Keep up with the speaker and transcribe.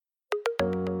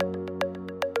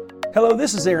Hello,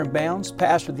 this is Aaron Bounds,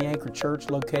 pastor of the Anchor Church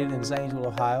located in Zanesville,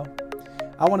 Ohio.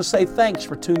 I want to say thanks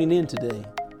for tuning in today.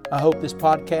 I hope this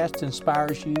podcast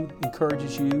inspires you,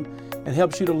 encourages you, and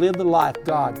helps you to live the life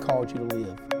God called you to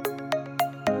live.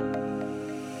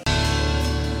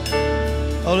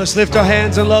 Oh, let's lift our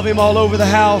hands and love Him all over the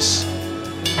house.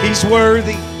 He's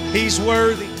worthy. He's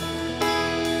worthy.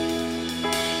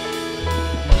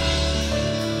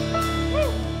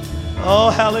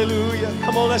 Oh, hallelujah.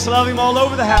 Come on, let's love Him all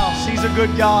over the house. He's a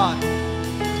good God.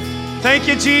 Thank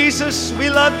you, Jesus.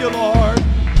 We love you, Lord.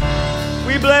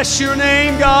 We bless your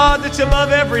name, God, that's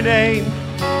above every name.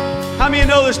 How many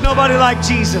know there's nobody like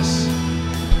Jesus?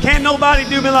 Can't nobody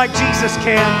do me like Jesus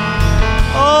can.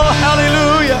 Oh,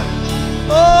 hallelujah.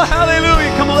 Oh,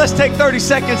 hallelujah. Come on, let's take 30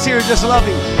 seconds here and just love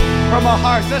Him from our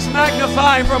hearts. Let's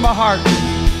magnify Him from our heart.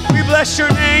 We bless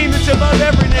your name that's above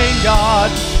every name,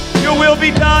 God. Your will be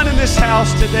done in this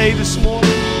house today, this morning.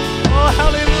 Oh,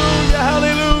 hallelujah,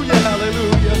 hallelujah,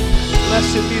 hallelujah.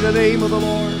 Blessed be the name of the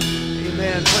Lord.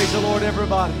 Amen. Praise the Lord,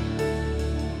 everybody.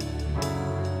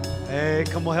 Hey,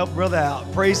 come on, help brother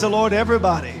out. Praise the Lord,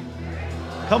 everybody.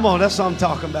 Come on, that's what I'm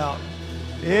talking about.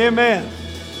 Amen.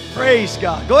 Praise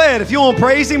God. Go ahead. If you want to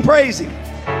praise Him, praise Him.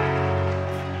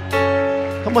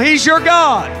 Come on, He's your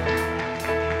God.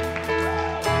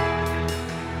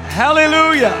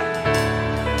 Hallelujah.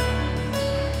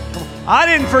 I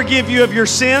didn't forgive you of your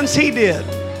sins. He did.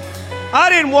 I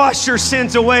didn't wash your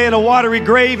sins away in a watery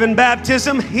grave in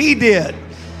baptism. He did.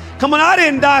 Come on, I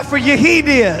didn't die for you. He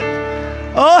did.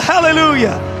 Oh,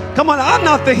 hallelujah. Come on, I'm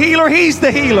not the healer. He's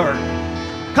the healer.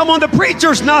 Come on, the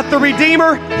preacher's not the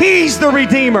redeemer. He's the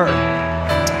redeemer.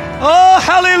 Oh,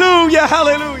 hallelujah,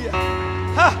 hallelujah.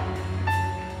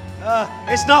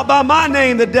 It's not by my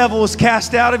name the devil is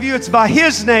cast out of you. It's by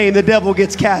His name the devil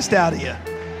gets cast out of you.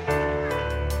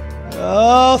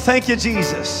 Oh, thank you,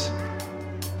 Jesus.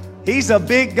 He's a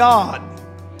big God.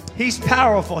 He's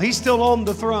powerful. He's still on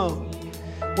the throne.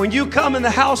 When you come in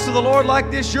the house of the Lord like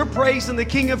this, you're praising the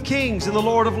King of Kings and the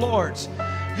Lord of Lords.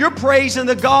 You're praising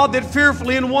the God that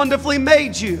fearfully and wonderfully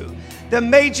made you, that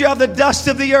made you of the dust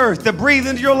of the earth, that breathed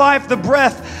into your life the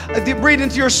breath, that breathed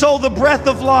into your soul the breath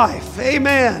of life.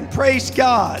 Amen. Praise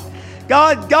God.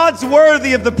 God's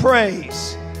worthy of the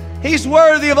praise. He's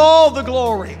worthy of all the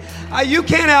glory. You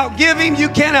can't outgive Him. You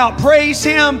can't outpraise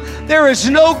Him. There is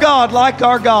no God like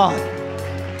our God.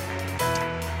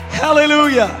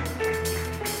 Hallelujah.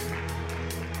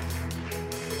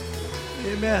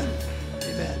 Amen.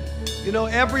 Amen. You know,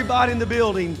 everybody in the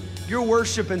building, you're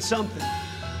worshiping something.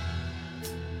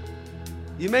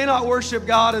 You may not worship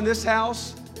God in this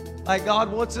house like God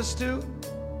wants us to,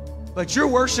 but you're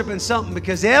worshiping something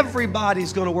because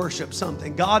everybody's going to worship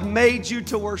something. God made you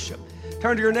to worship.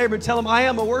 Turn to your neighbor and tell him, I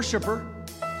am a worshiper.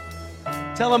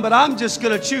 Tell him, but I'm just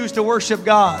going to choose to worship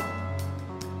God.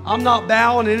 I'm not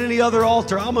bowing at any other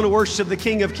altar. I'm going to worship the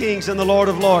King of Kings and the Lord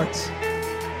of Lords.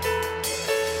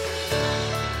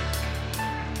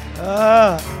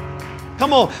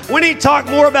 Come on. We need to talk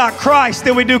more about Christ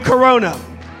than we do Corona.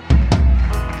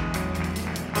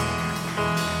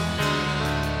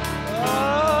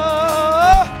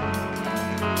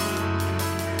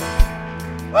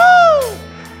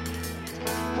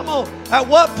 At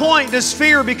what point does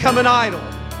fear become an idol?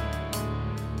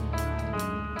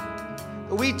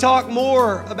 We talk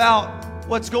more about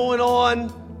what's going on.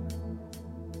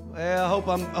 Well, I hope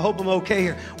I'm okay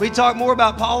here. We talk more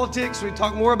about politics. We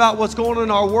talk more about what's going on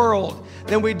in our world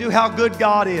than we do how good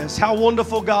God is, how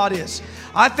wonderful God is.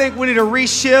 I think we need to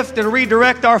reshift and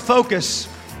redirect our focus.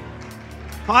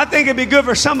 I think it'd be good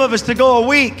for some of us to go a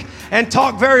week and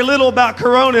talk very little about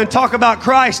Corona and talk about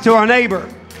Christ to our neighbor.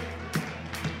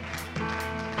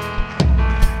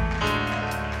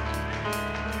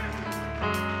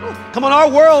 Come on, our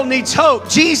world needs hope.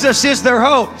 Jesus is their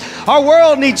hope. Our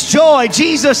world needs joy.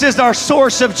 Jesus is our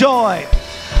source of joy.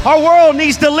 Our world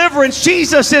needs deliverance.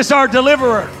 Jesus is our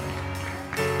deliverer.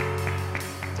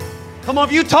 Come on,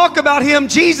 if you talk about Him,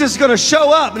 Jesus is going to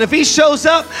show up. And if He shows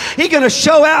up, He's going to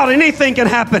show out. Anything can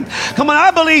happen. Come on,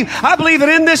 I believe that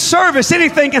in this service,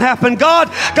 anything can happen. God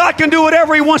can do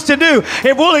whatever He wants to do.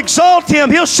 If we'll exalt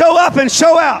Him, He'll show up and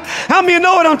show out. How many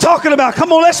know what I'm talking about?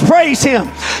 Come on, let's praise Him.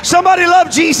 Somebody love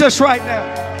Jesus right now.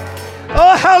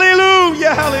 Oh,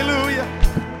 hallelujah, hallelujah.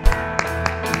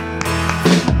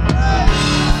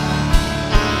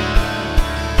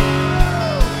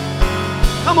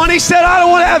 Come on, He said, I don't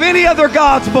want to have any other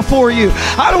gods before you.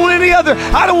 I don't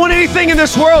want anything in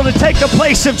this world to take the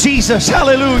place of Jesus.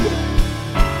 Hallelujah.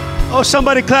 Oh,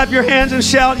 somebody clap your hands and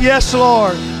shout, yes,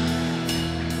 Lord.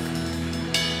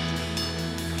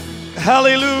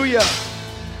 Hallelujah.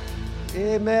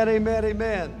 Amen, amen,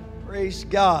 amen. Praise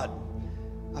God.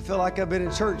 I feel like I've been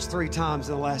in church 3 times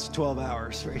in the last 12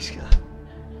 hours. Praise God.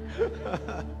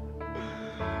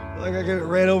 Like I got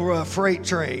ran over a freight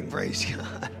train. Praise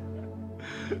God.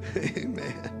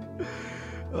 Amen.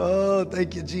 Oh,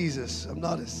 thank you, Jesus. I'm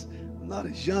not as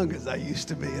young as I used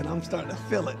to be, and I'm starting to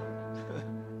feel it.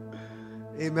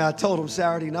 Amen. I told him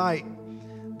Saturday night,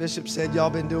 Bishop said, y'all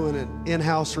been doing an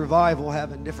in-house revival,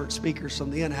 having different speakers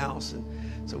from the in-house.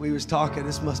 And so we was talking,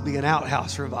 this must be an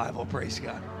outhouse revival, praise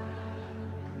God.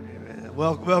 Amen.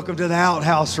 Welcome to the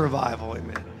outhouse revival,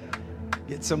 amen.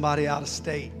 Get somebody out of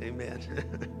state, amen.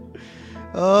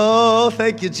 Oh,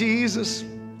 thank you, Jesus.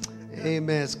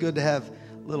 Amen. It's good to have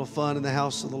a little fun in the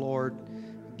house of the Lord,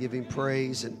 giving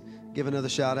praise, and give another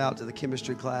shout out to the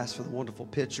chemistry class for the wonderful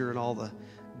picture and all the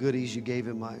goodies you gave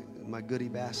in my goodie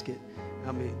basket.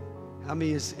 How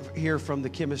many is here from the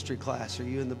chemistry class? Are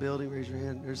you in the building? Raise your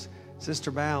hand. There's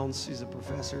Sister Bounds. She's a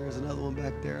professor. There's another one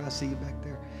back there. I see you back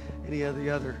there. Any of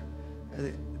the other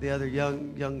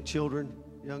young children?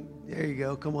 There you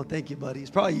go. Come on. Thank you, buddy. It's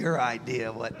probably your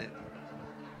idea, wasn't it?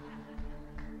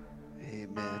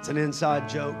 Amen. It's an inside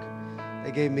joke.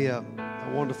 They gave me a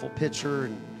wonderful picture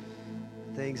and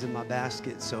things in my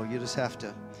basket, so you just have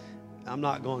to. I'm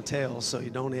not going to tell, so you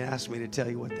don't ask me to tell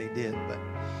you what they did, but.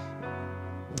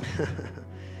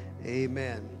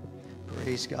 Amen.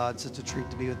 Praise God. Such a treat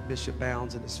to be with Bishop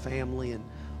Bounds and his family and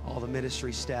all the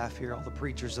ministry staff here, all the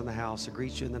preachers in the house. I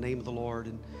greet you in the name of the Lord.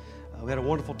 And we had a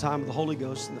wonderful time with the Holy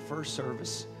Ghost in the first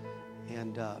service.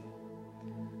 And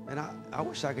I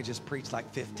wish I could just preach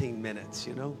like 15 minutes,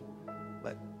 you know,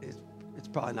 but it's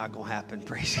probably not going to happen.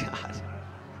 Praise God.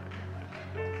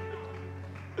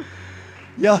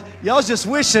 Y'all's just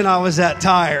wishing I was that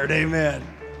tired. Amen.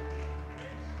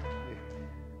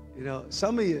 You know,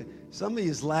 some of you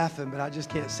is laughing, but I just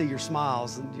can't see your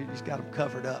smiles, and you just got them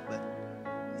covered up. But,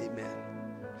 amen.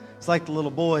 It's like the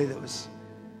little boy that was,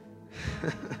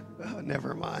 oh,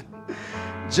 never mind.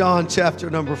 John chapter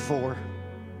number 4.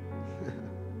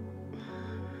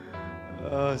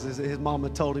 His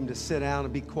mama told him to sit down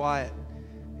and be quiet.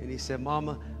 And he said,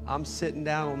 Mama, I'm sitting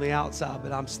down on the outside,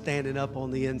 but I'm standing up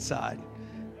on the inside.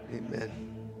 Amen.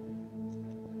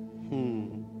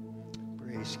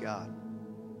 Praise God.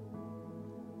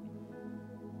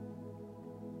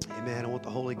 Amen. I want the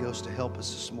Holy Ghost to help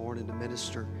us this morning to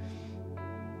minister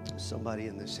to somebody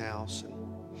in this house. And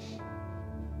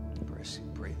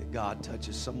pray that God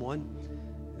touches someone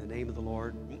in the name of the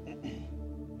Lord. Amen.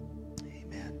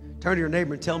 Turn to your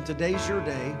neighbor and tell them today's your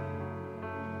day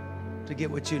to get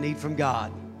what you need from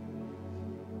God.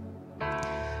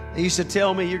 They used to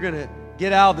tell me you're going to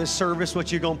get out of this service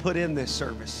what you're going to put in this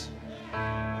service.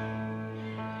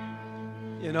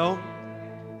 You know?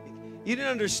 You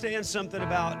didn't understand something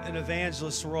about an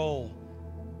evangelist's role.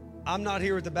 I'm not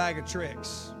here with a bag of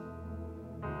tricks.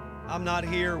 I'm not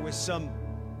here with some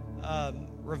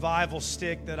revival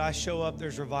stick that I show up,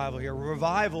 there's revival here.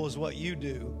 Revival is what you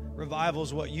do. Revival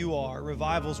is what you are.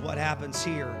 Revival is what happens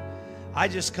here. I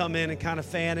just come in and kind of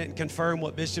fan it and confirm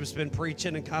what Bishop's been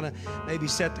preaching and kind of maybe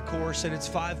set the course, and it's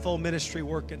fivefold ministry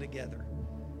working together.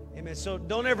 Amen. So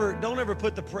don't ever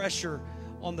put the pressure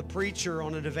on the preacher,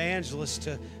 on an evangelist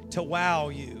to wow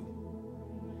you,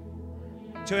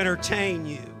 to entertain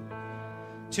you,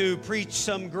 to preach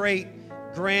some great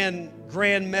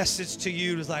grand message to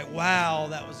you. It's like, wow,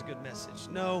 that was a good message.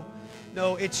 No,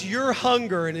 it's your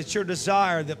hunger and it's your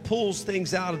desire that pulls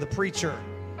things out of the preacher.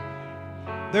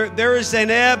 There is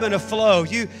an ebb and a flow.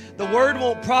 The word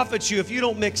won't profit you if you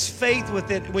don't mix faith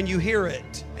with it when you hear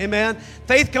it. Amen.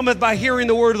 Faith cometh by hearing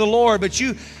the word of the Lord, but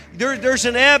there's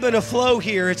an ebb and a flow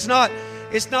here. It's not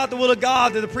the will of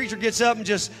God that the preacher gets up and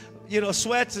just,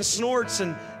 sweats and snorts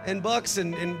and bucks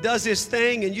and does his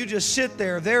thing, and you just sit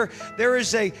there. There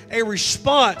is a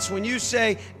response when you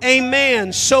say,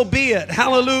 amen, so be it.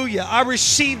 Hallelujah. I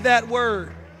receive that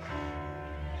word.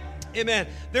 Amen.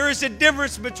 There is a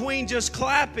difference between just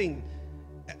clapping.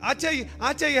 I tell you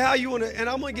how you want to, and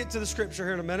I'm going to get to the scripture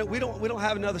here in a minute. We don't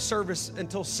have another service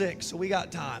until 6, so we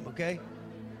got time, okay?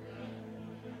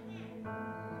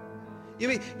 You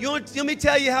want me to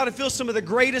tell you how to feel some of the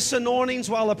greatest anointings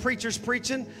while a preacher's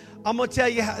preaching? I'm going to tell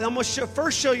you how. I'm going to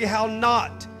first show you how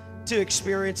not to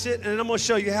experience it, and then I'm going to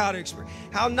show you how to experience.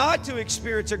 How not to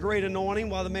experience a great anointing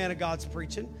while the man of God's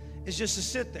preaching is just to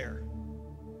sit there.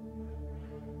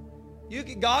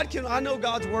 I know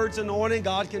God's word's anointing.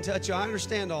 God can touch you. I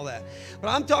understand all that. But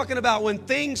I'm talking about when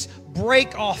things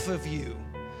break off of you.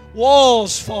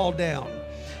 Walls fall down.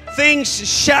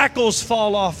 Shackles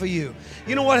fall off of you.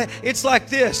 You know what? It's like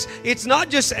this. It's not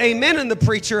just amen in the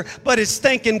preacher, but it's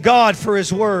thanking God for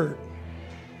his word.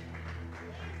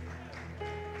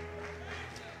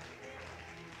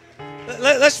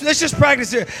 let's just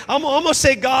practice here. I'm going to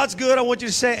say God's good. I want you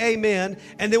to say amen.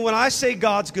 And then when I say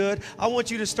God's good, I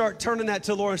want you to start turning that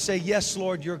to the Lord and say, yes,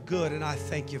 Lord, you're good, and I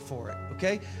thank you for it.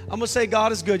 Okay? I'm going to say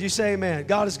God is good. You say amen.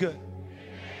 God is good.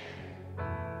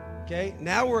 Okay?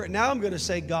 Now I'm going to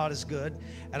say God is good.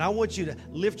 And I want you to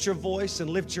lift your voice and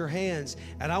lift your hands.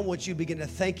 And I want you to begin to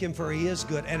thank Him for He is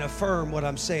good and affirm what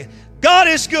I'm saying. God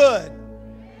is good.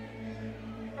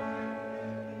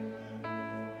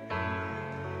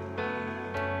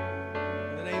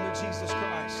 Jesus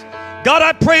Christ. God,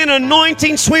 I pray an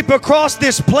anointing sweep across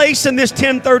this place in this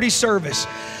 10:30 service.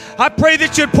 I pray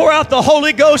that you'd pour out the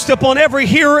Holy Ghost upon every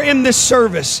hearer in this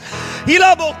service.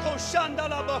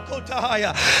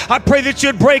 I pray that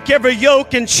you'd break every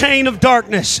yoke and chain of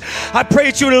darkness. I pray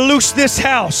that you would loose this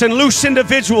house and loose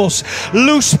individuals,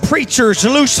 loose preachers,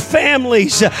 loose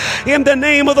families in the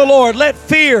name of the Lord. Let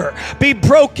fear be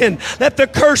broken. Let the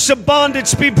curse of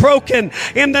bondage be broken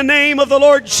in the name of the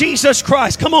Lord Jesus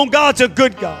Christ. Come on, God's a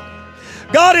good God.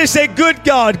 God is a good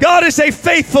God. God is a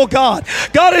faithful God.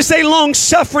 God is a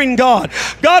long-suffering God.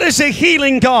 God is a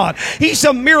healing God. He's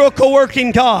a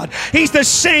miracle-working God. He's the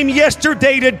same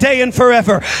yesterday, today, and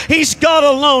forever. He's God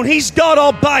alone. He's God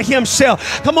all by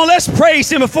Himself. Come on, let's praise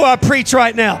Him before I preach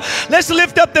right now. Let's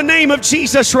lift up the name of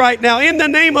Jesus right now, in the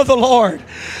name of the Lord.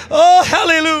 Oh,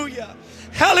 hallelujah.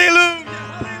 Hallelujah.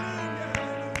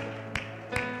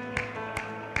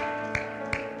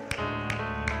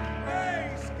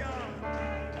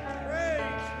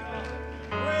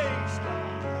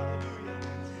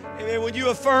 When you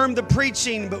affirm the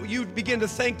preaching, but you begin to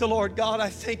thank the Lord. God, I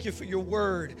thank you for your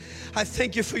word. I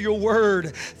thank you for your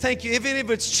word. Thank you. Even if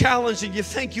it's challenging, you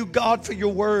thank you, God, for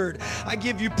your word. I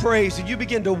give you praise. And you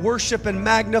begin to worship and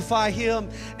magnify Him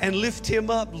and lift Him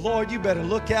up. Lord, you better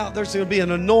look out. There's going to be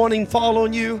an anointing fall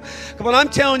on you. Come on, I'm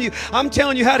telling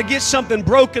you how to get something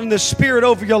broken in the spirit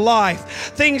over your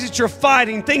life. Things that you're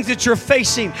fighting, things that you're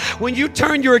facing. When you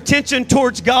turn your attention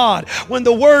towards God, when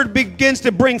the word begins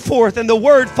to bring forth and the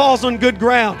word falls on good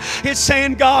ground, it's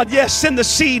saying, God, yes, send the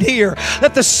seed here.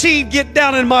 Let the seed get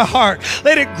down in my heart.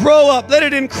 Let it grow up. Let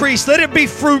it increase. Let it be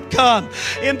fruit come.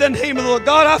 In the name of the Lord.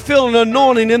 God, I feel an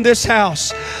anointing in this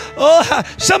house. Oh,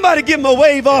 somebody give Him a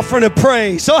wave offering of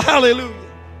praise. Oh, hallelujah.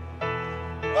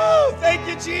 Oh, thank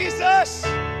you, Jesus.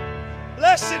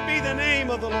 Blessed be the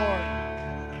name of the Lord.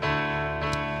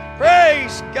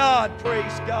 Praise God,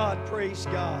 praise God, praise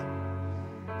God.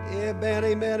 Amen,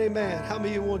 amen, amen. How many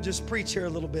of you want to just preach here a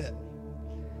little bit?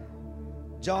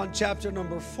 John chapter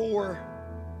number 4.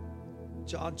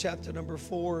 John chapter number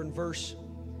 4 and verse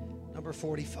number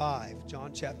 45.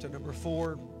 John chapter number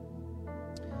 4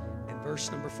 and verse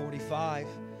number 45.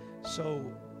 So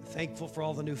thankful for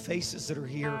all the new faces that are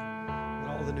here and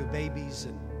all the new babies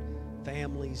and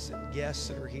families and guests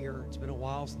that are here. It's been a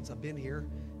while since I've been here,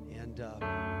 and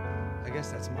I guess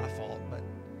that's my fault, but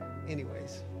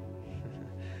anyways,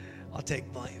 I'll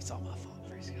take blame. It's all my fault.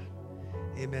 Praise God.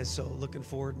 Amen. So looking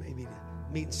forward maybe to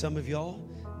meeting some of y'all.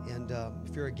 And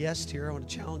if you're a guest here, I want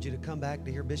to challenge you to come back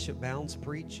to hear Bishop Bounds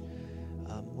preach.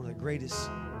 One of the greatest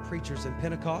preachers in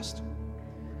Pentecost.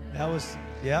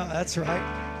 Yeah, that's right.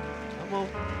 Come on.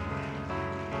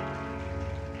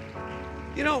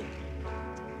 You know,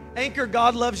 Anchor,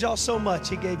 God loves y'all so much,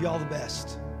 He gave y'all the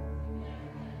best.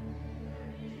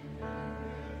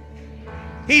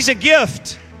 He's a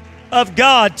gift of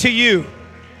God to you.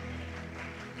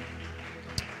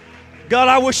 God,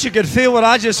 I wish you could feel what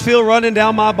I just feel running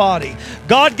down my body.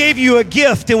 God gave you a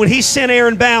gift, and when He sent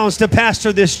Aaron Bounds to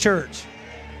pastor this church,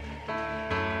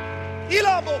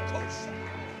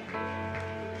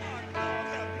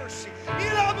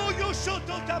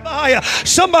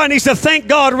 somebody needs to thank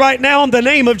God right now in the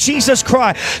name of Jesus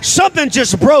Christ. Something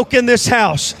just broke in this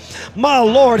house. My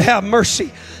Lord, have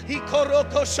mercy. And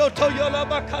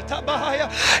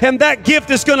that gift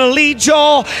is going to lead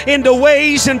y'all into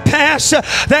ways and paths.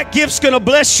 That gift's going to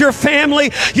bless your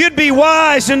family. You'd be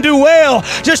wise and do well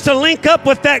just to link up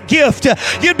with that gift.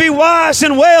 You'd be wise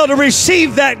and well to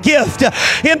receive that gift.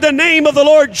 In the name of the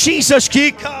Lord Jesus.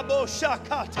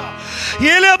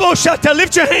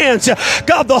 Lift your hands.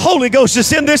 God, the Holy Ghost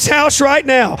is in this house right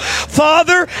now.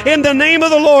 Father, in the name of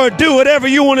the Lord, do whatever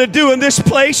you want to do in this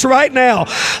place right now.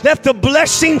 Let the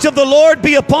blessings of the Lord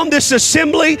be upon this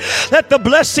assembly. Let the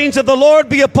blessings of the Lord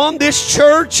be upon this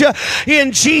church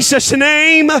in Jesus'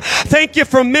 name. Thank you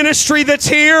for ministry that's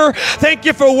here. Thank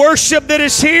you for worship that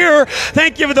is here.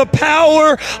 Thank you for the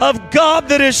power of God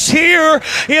that is here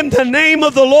in the name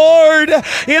of the Lord,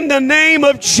 in the name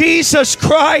of Jesus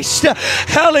Christ.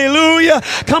 Hallelujah.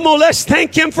 Come on, let's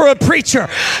thank Him for a preacher.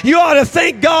 You ought to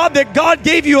thank God that God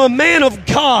gave you a man of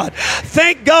God.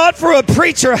 Thank God for a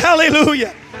preacher.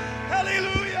 Hallelujah. Hallelujah.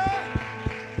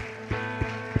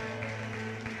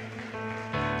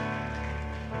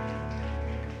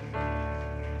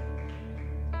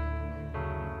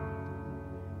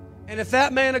 And if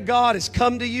that man of God has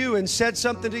come to you and said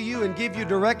something to you and give you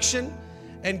direction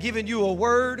and given you a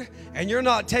word, and you're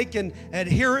not taking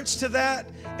adherence to that,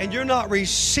 and you're not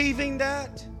receiving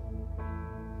that,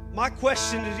 my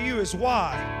question to you is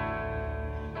why?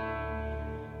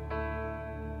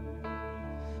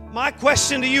 My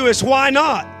question to you is why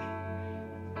not?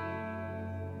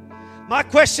 My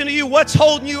question to you, what's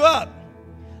holding you up?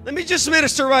 Let me just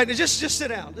minister right now. Just sit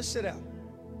down. Just sit down.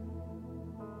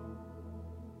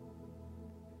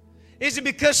 Is it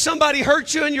because somebody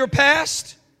hurt you in your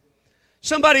past?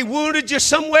 Somebody wounded you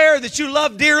somewhere that you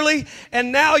love dearly,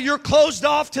 and now you're closed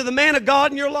off to the man of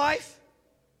God in your life?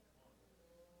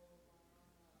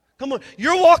 Come on,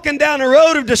 you're walking down a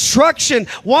road of destruction.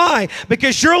 Why?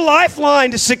 Because your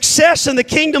lifeline to success in the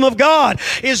kingdom of God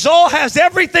has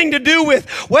everything to do with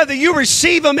whether you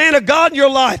receive a man of God in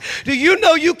your life. Do you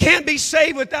know you can't be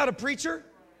saved without a preacher?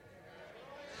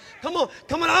 Come on,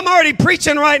 I'm already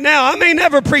preaching right now. I may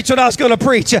never preach what I was going to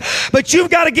preach, but you've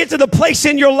got to get to the place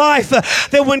in your life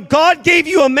that when God gave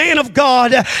you a man of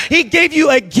God, He gave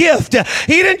you a gift.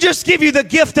 He didn't just give you the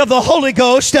gift of the Holy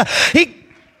Ghost. He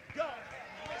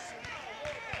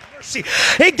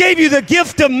gave you the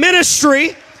gift of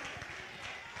ministry.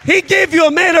 He gave you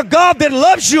a man of God that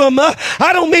loves you.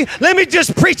 Let me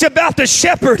just preach about the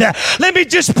shepherd. Let me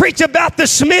just preach about the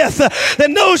smith that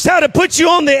knows how to put you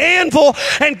on the anvil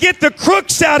and get the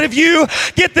crooks out of you,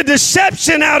 get the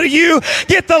deception out of you,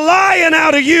 get the lying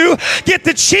out of you, get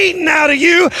the cheating out of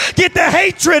you, get the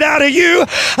hatred out of you.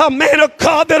 A man of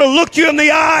God that'll look you in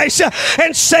the eyes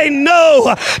and say,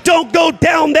 no, don't go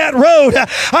down that road.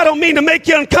 I don't mean to make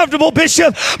you uncomfortable,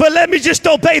 Bishop, but let me just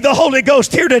obey the Holy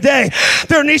Ghost here today.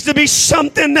 There needs to be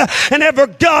something in every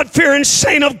God-fearing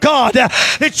saint of God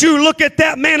that you look at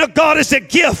that man of God as a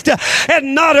gift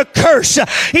and not a curse.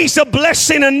 He's a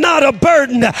blessing and not a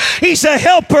burden. He's a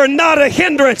helper, not a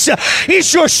hindrance.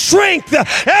 He's your strength.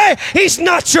 Hey, He's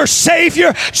not your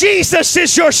Savior. Jesus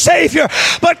is your Savior.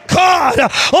 But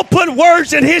God will put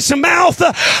words in His mouth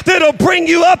that'll bring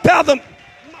you up out of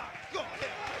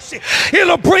the...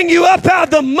 It'll bring you up out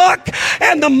of the muck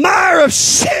and the mire of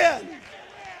sin.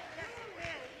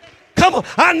 Come on,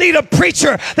 I need a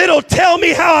preacher that'll tell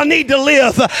me how I need to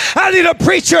live. I need a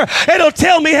preacher that'll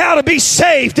tell me how to be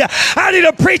saved. I need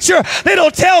a preacher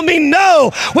that'll tell me no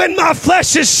when my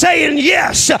flesh is saying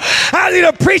yes. I need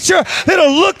a preacher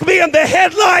that'll look me in the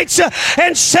headlights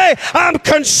and say, I'm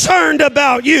concerned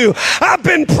about you. I've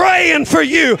been praying for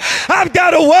you. I've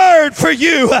got a word for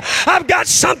you. I've got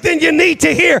something you need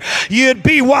to hear. You'd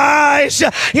be wise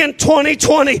in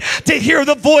 2020 to hear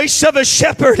the voice of a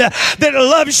shepherd that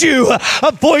loves you.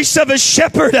 A voice of a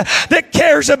shepherd that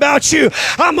cares about you.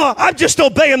 I'm just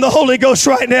obeying the Holy Ghost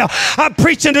right now. I'm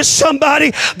preaching to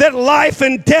somebody that life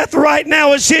and death right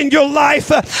now is in your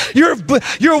life.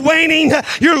 You're waning.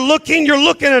 You're looking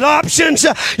at options.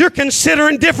 You're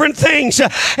considering different things.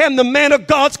 And the man of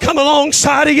God's come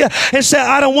alongside of you and said,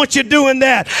 I don't want you doing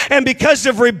that. And because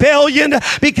of rebellion,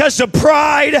 because of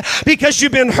pride, because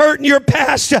you've been hurt in your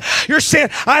past, you're saying,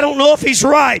 I don't know if he's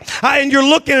right. And you're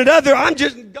looking at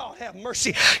God have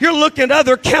mercy. You're looking at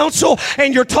other counsel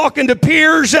and you're talking to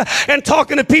peers and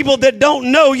talking to people that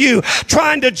don't know you,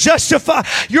 trying to justify.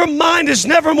 Your mind is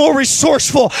never more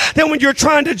resourceful than when you're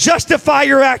trying to justify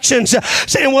your actions,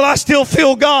 saying, well, I still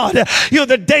feel God. You know,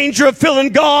 the danger of feeling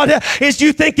God is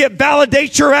you think it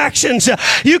validates your actions.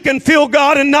 You can feel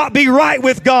God and not be right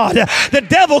with God. The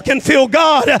devil can feel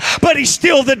God, but he's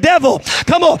still the devil.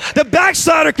 Come on, the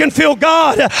backslider can feel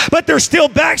God, but they're still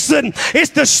backsliding. It's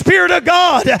the Spirit of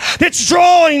God that's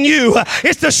drawing you.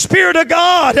 It's the Spirit of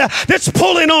God that's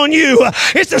pulling on you.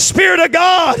 It's the Spirit of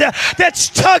God that's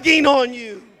tugging on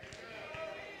you.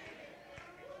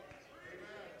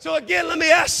 So again, let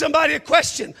me ask somebody a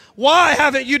question. Why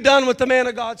haven't you done what the man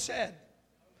of God said?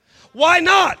 Why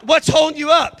not? What's holding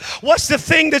you up? What's the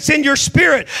thing that's in your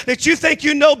spirit that you think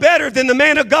you know better than the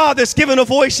man of God that's given a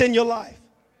voice in your life?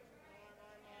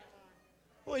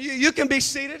 Well, you can be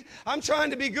seated. I'm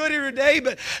trying to be good here today,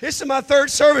 but this is my third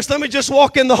service. Let me just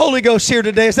walk in the Holy Ghost here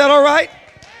today. Is that all right?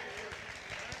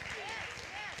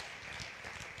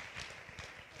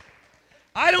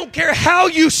 I don't care how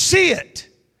you see it.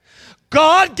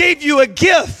 God gave you a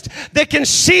gift that can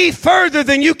see further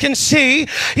than you can see.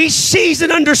 He sees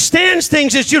and understands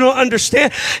things that you don't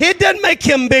understand. It doesn't make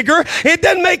him bigger. It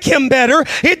doesn't make him better.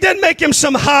 It doesn't make him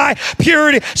some high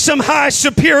purity, some high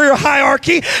superior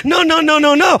hierarchy. No.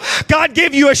 God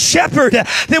gave you a shepherd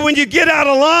that when you get out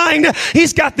of line,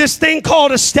 he's got this thing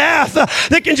called a staff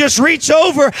that can just reach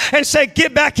over and say,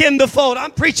 get back in the fold.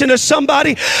 I'm preaching to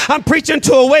somebody. I'm preaching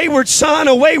to a wayward son,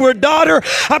 a wayward daughter.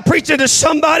 I'm preaching to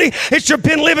somebody that that you've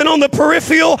been living on the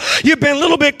peripheral. You've been a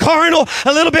little bit carnal,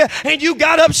 a little bit, and you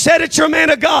got upset at your man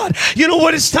of God. You know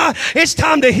what? It's time. It's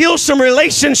time to heal some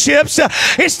relationships.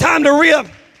 It's time to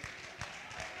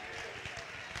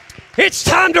It's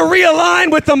time to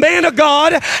realign with the man of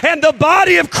God and the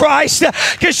body of Christ,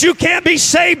 because you can't be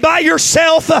saved by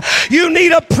yourself. You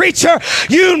need a preacher.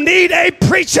 You need a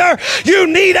preacher. You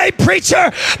need a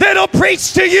preacher that'll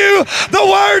preach to you the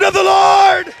word of the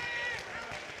Lord.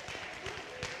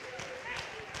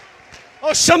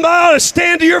 Oh, somebody ought to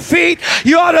stand to your feet.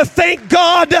 You ought to thank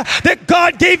God that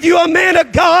God gave you a man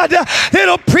of God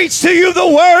that'll preach to you the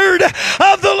word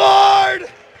of the Lord.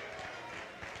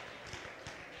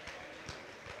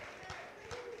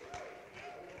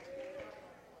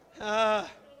 Yeah.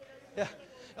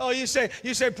 Oh, you say,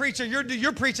 preacher,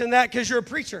 you're preaching that because you're a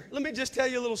preacher. Let me just tell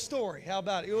you a little story. How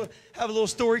about it? You want to have a little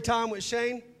story time with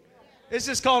Shane? This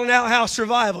is called an outhouse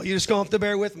survival. You're just going to have to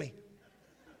bear with me.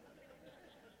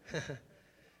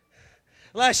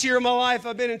 Last year of my life,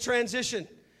 I've been in transition.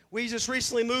 We just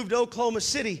recently moved to Oklahoma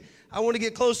City. I want to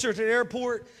get closer to the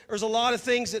airport. There's a lot of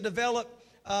things that developed.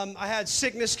 I had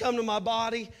sickness come to my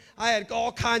body. I had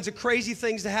all kinds of crazy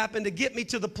things that happened to get me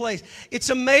to the place.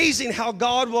 It's amazing how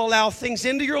God will allow things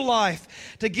into your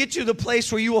life to get you to the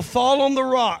place where you will fall on the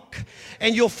rock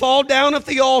and you'll fall down at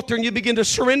the altar and you begin to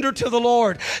surrender to the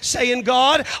Lord, saying,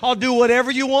 God, I'll do whatever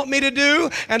you want me to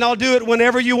do, and I'll do it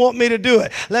whenever you want me to do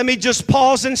it. Let me just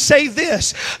pause and say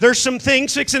this. There's some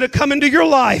things fixing to come into your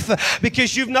life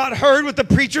because you've not heard what the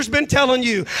preacher's been telling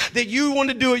you, that you want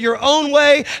to do it your own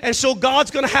way, and so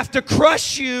God's going to have to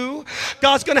crush you.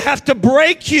 God's going to have to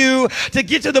break you to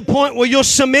get to the point where you'll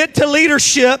submit to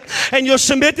leadership and you'll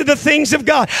submit to the things of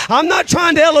God. I'm not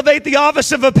trying to elevate the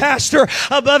office of a pastor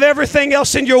above everything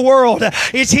else in your world.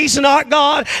 He's not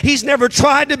God. He's never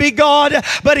tried to be God,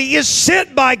 but he is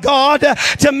sent by God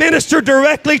to minister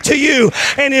directly to you.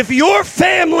 And if your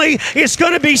family is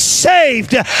going to be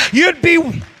saved,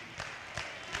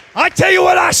 I tell you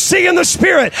what I see in the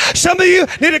Spirit. Some of you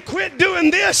need to quit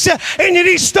doing this and you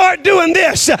need to start doing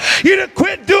this. You need to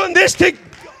quit doing this to...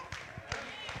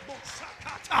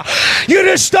 You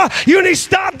need to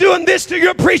stop doing this to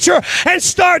your preacher and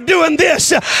start doing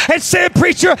this and say,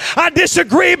 preacher, I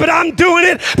disagree, but I'm doing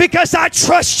it because I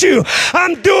trust you.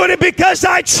 I'm doing it because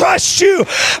I trust you.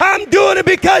 I'm doing it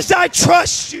because I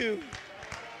trust you.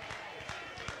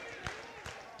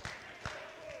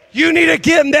 You need to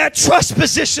get in that trust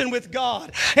position with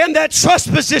God and that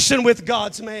trust position with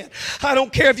God's man. I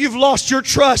don't care if you've lost your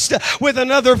trust with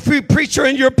another preacher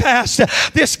in your past.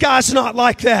 This guy's not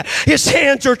like that. His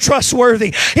hands are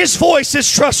trustworthy. His voice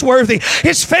is trustworthy.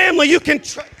 His family, you can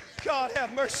trust. God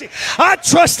have mercy. I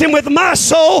trust him with my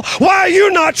soul. Why are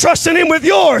you not trusting him with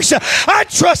yours? I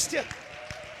trust him.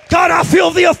 God, I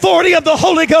feel the authority of the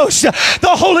Holy Ghost.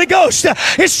 The Holy Ghost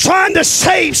is trying to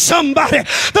save somebody.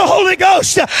 The Holy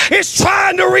Ghost is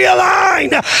trying to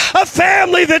realign a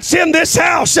family that's in this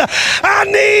house. I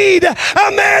need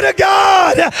a man of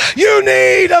God. You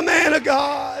need a man of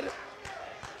God.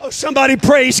 Oh, somebody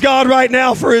praise God right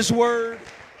now for his word.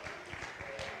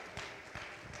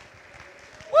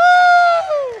 Woo!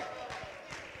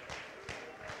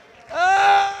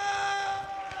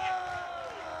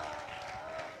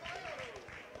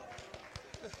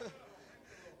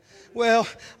 Well,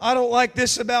 I don't like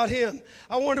this about him.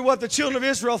 I wonder what the children of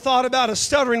Israel thought about a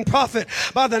stuttering prophet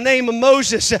by the name of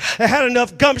Moses that had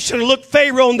enough gumption to look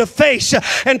Pharaoh in the face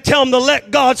and tell him to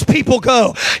let God's people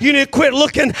go. You need to quit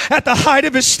looking at the height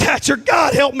of his stature.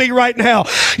 God help me right now.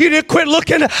 You need to quit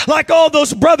looking like all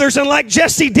those brothers and like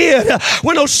Jesse did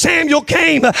when old Samuel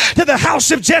came to the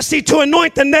house of Jesse to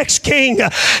anoint the next king.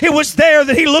 It was there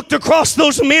that he looked across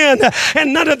those men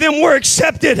and none of them were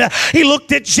accepted. He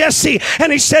looked at Jesse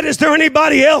and he said, is there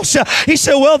anybody else? He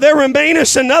said, well, there remaineth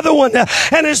another one.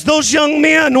 And as those young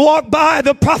men walked by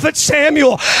the prophet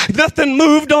Samuel, nothing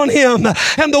moved on him.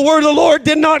 And the word of the Lord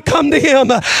did not come to him.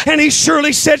 And he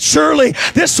surely said, surely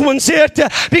this one's it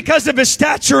because of his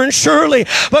stature and surely.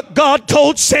 But God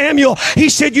told Samuel, he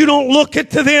said, you don't look at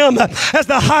to them as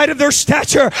the height of their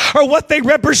stature or what they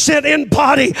represent in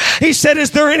body. He said,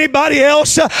 is there anybody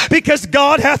else? Because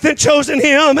God hasn't chosen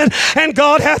him and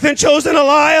God hasn't chosen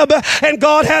Eliab and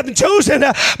God hasn't chosen.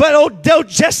 But old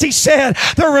Jesse said,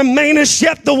 there remaineth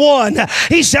yet the one.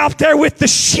 He's out there with the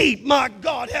sheep. My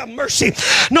God, have mercy.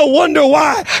 No wonder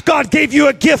why God gave you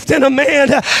a gift in a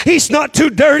man. He's not too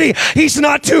dirty. He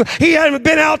hasn't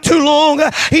been out too long.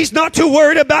 He's not too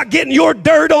worried about getting your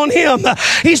dirt on him.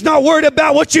 He's not worried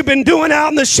about what you've been doing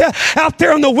out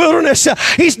there in the wilderness.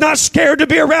 He's not scared to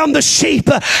be around the sheep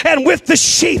and with the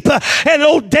sheep. And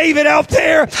old David out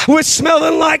there was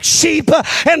smelling like sheep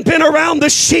and been around the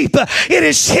sheep. sheep. It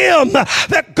is him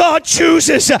that God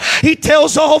chooses. He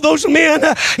tells all those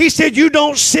men, he said, you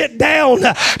don't sit down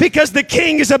because the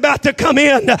king is about to come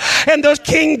in. And the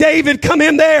King David come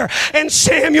in there, and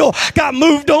Samuel got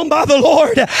moved on by the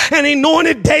Lord and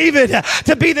anointed David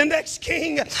to be the next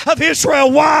king of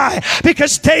Israel. Why?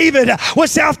 Because David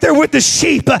was out there with the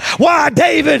sheep. Why?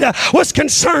 David was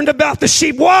concerned about the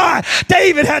sheep. Why?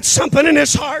 David had something in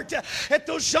his heart that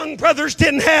those young brothers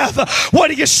didn't have. What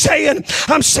are you saying?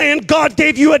 I'm saying God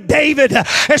gave you a David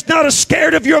that's not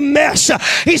scared of your mess.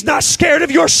 He's not scared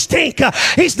of your stink.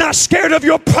 He's not scared of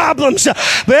your problems.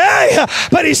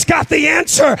 But he's got the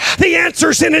answer. The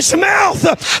answer's in his mouth.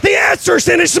 The answer's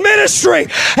in his ministry.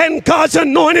 And God's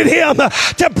anointed him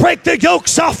to break the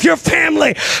yokes off your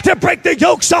family, to break the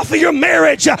yokes off of your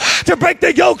marriage, to break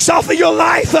the yokes off of your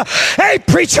life. Hey,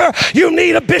 preacher, you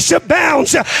need a Bishop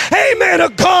Bounds. Hey, man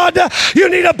of God, you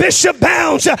need a Bishop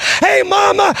Bounds. Hey,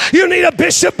 mama, you need a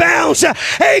Bishop Bounds.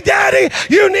 Hey, daddy,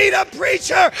 you need a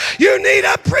preacher. You need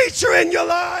a preacher in your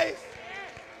life.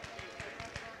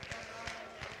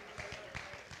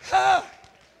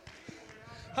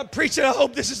 I'm preaching. I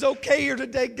hope this is okay here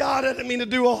today. God, I didn't mean to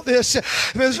do all this.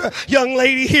 There's a young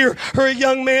lady here or a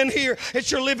young man here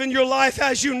that you're living your life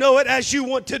as you know it, as you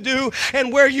want to do,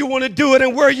 and where you want to do it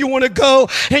and where you want to go,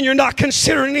 and you're not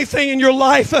considering anything in your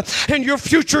life, and your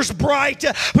future's bright.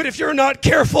 But if you're not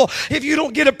careful, if you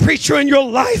don't get a preacher in your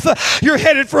life, you're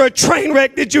headed for a train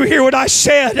wreck. Did you hear what I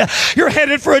said? You're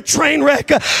headed for a train wreck.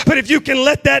 But if you can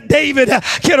let that David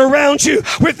get around you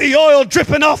with the oil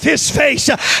dripping off his face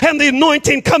and the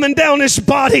anointing coming down his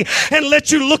body, and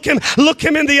let you look him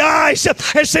in the eyes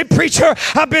and say, preacher,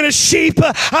 I've been a sheep.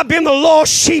 I've been the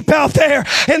lost sheep out there.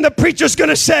 And the preacher's going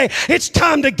to say, it's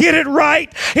time to get it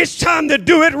right. It's time to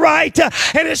do it right.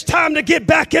 And it's time to get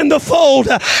back in the fold.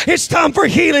 It's time for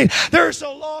healing. There's a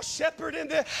lost shepherd in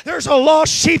there. There's a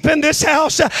lost sheep in this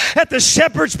house that the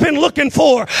shepherd's been looking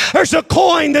for. There's a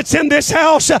coin that's in this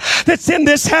house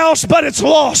but it's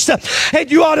lost.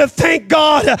 And you ought to thank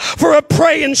God for a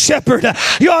praying shepherd.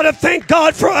 You ought to thank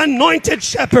God for an anointed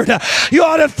shepherd. You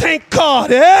ought to thank God.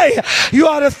 Hey, you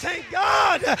ought to thank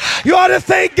God. You ought to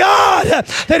thank God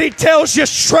that he tells you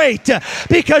straight,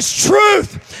 because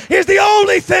truth is the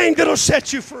only thing that'll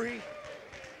set you free.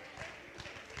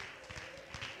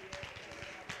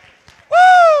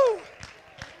 Woo!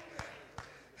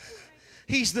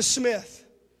 He's the smith.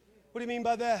 What do you mean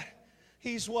by that?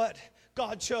 He's what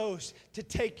God chose to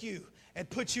take you and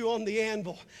put you on the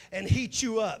anvil and heat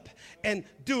you up and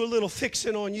do a little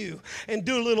fixing on you and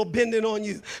do a little bending on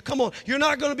you. Come on, you're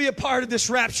not going to be a part of this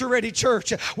rapture ready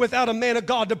church without a man of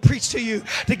God to preach to you,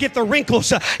 to get the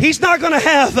wrinkles. He's not going to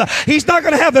have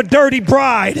a dirty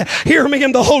bride. Hear me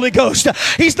in the Holy Ghost.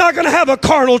 He's not going to have a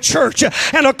carnal church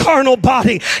and a carnal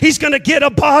body. He's going to get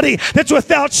a body that's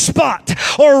without spot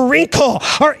or wrinkle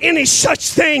or any such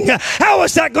thing. How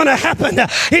is that going to happen?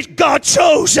 God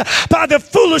chose by the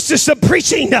foolishness of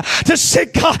preaching to say,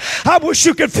 God, I wish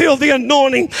you could feel the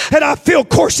anointing that I feel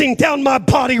coursing down my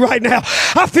body right now.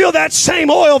 I feel that same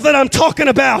oil that I'm talking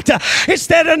about. It's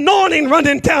that anointing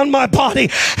running down my body.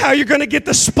 How are you going to get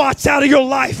the spots out of your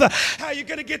life? How are you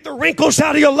going to get the wrinkles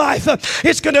out of your life?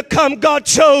 It's going to come. God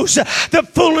chose the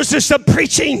foolishness of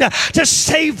preaching to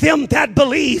save them that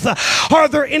believe. Are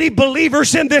there any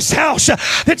believers in this house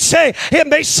that say, it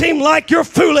may seem like you're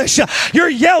foolish, you're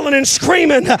yelling and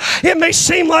screaming, it may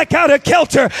seem like out of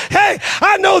kilter? Hey,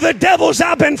 I know the devils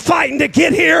I've been fighting to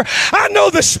get here. I know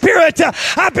the spirit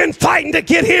I've been fighting to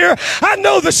get here. I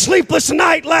know the sleepless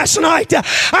night last night.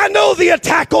 I know the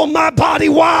attack on my body.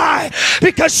 Why?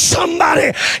 Because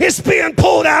somebody is being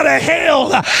pulled out of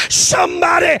hell.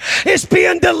 Somebody is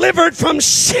being delivered from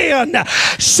sin.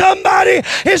 Somebody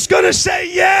is going to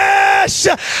say, yes,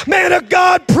 man of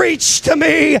God, preach to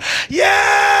me.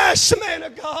 Yes, man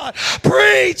of God,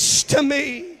 preach to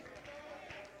me.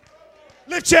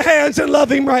 Lift your hands and love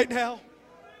him right now.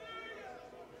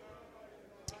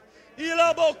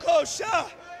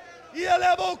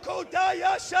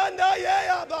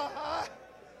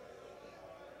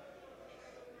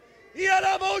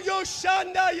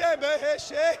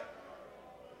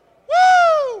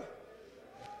 Woo!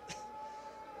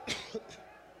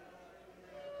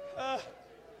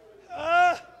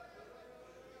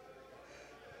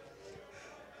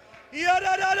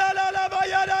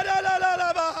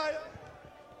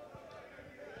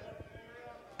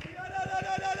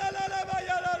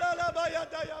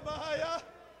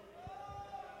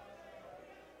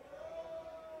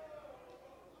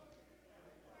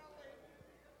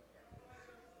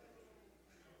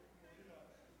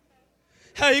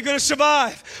 How are you going to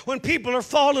survive when people are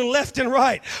falling left and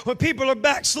right, when people are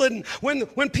backslidden,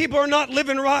 when people are not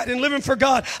living right and living for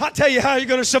God? I'll tell you how you're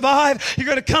going to survive. You're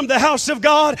going to come to the house of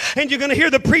God, and you're going to hear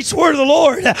the preached word of the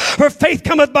Lord. For faith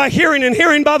cometh by hearing, and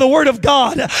hearing by the word of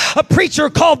God. A preacher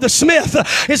called the smith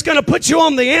is going to put you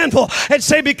on the anvil and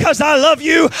say, because I love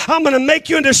you, I'm going to make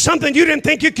you into something you didn't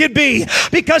think you could be.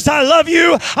 Because I love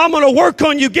you, I'm going to work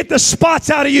on you, get the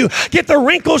spots out of you, get the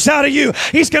wrinkles out of you.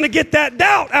 He's going to get that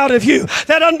doubt out of you,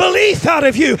 that unbelief out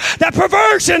of you, that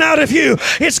perversion out of you.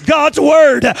 It's God's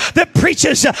word that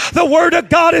preaches. The word of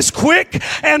God is quick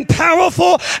and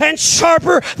powerful and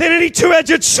sharper than any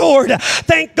two-edged sword.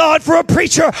 Thank God for a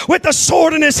preacher with a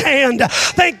sword in his hand.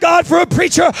 Thank God for a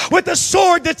preacher with a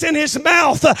sword that's in his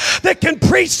mouth that can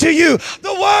preach to you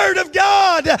the word of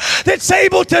God that's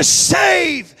able to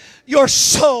save your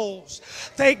souls.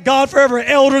 Thank God for every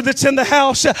elder that's in the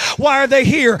house. Why are they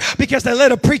here? Because they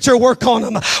let a preacher work on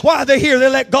them. Why are they here? They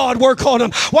let God work on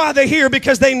them. Why are they here?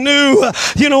 Because they knew,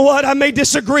 you know what, I may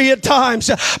disagree at times,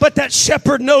 but that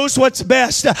shepherd knows what's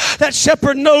best. That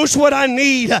shepherd knows what I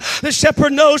need. The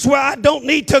shepherd knows where I don't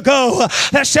need to go.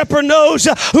 That shepherd knows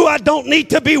who I don't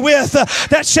need to be with.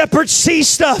 That shepherd sees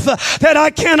stuff that I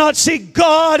cannot see.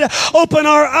 God, open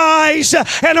our eyes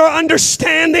and our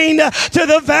understanding to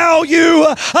the value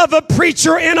of a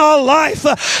preacher in our life.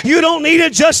 You don't need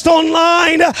it just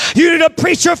online. You need a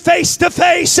preacher face to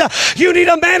face. You need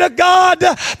a man of God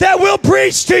that will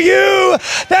preach to you,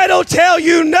 that'll tell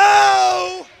you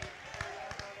no.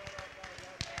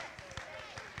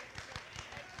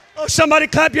 Oh, somebody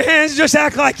clap your hands and just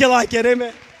act like you like it.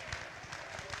 Amen.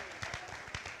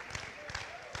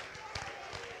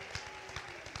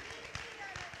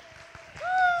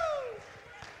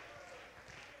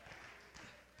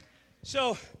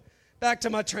 So, back to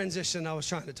my transition I was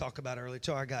trying to talk about earlier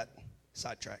till I got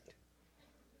sidetracked.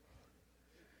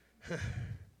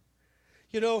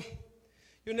 You know,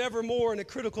 you're never more in a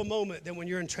critical moment than when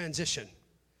you're in transition.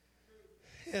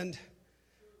 And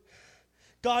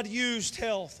God used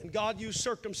health and God used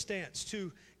circumstance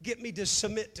to get me to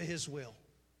submit to His will.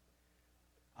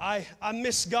 I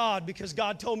miss God because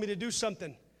God told me to do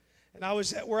something. And I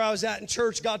was at where I was at in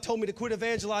church. God told me to quit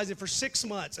evangelizing for 6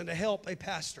 months and to help a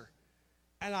pastor.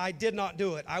 And I did not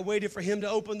do it. I waited for Him to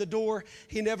open the door.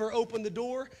 He never opened the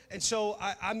door. And so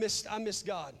I missed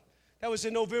God. That was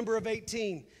in November of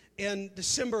 18. In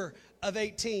December of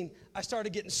 18, I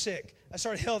started getting sick. I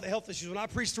started health issues. When I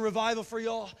preached a revival for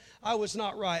y'all, I was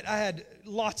not right. I had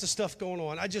lots of stuff going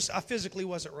on. I physically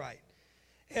wasn't right.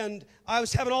 And I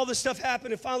was having all this stuff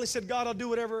happen and finally said, God, I'll do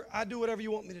whatever you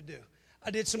want me to do.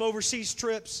 I did some overseas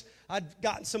trips. I'd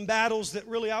gotten some battles that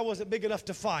really I wasn't big enough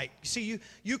to fight. See,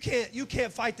 you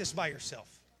can't fight this by yourself.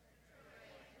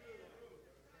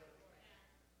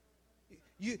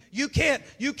 You can't,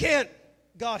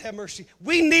 God have mercy.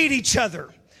 We need each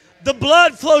other. The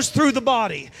blood flows through the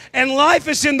body, and life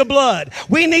is in the blood.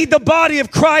 We need the body of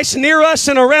Christ near us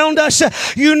and around us.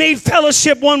 You need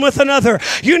fellowship one with another.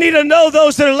 You need to know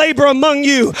those that labor among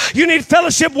you. You need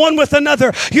fellowship one with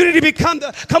another. You need to become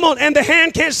and the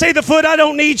hand can't say the foot, I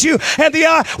don't need you, and the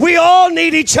eye. We all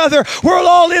need each other. We're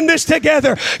all in this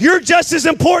together. You're just as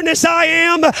important as I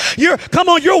am.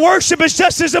 Your worship is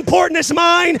just as important as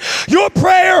mine. Your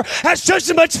prayer has just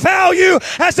as much value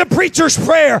as the preacher's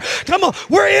prayer. Come on,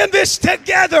 we're in this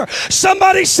together.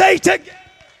 Somebody say together.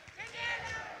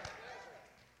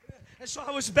 And so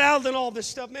I was battling all this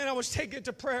stuff. Man, I was taking it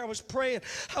to prayer. I was praying.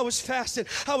 I was fasting.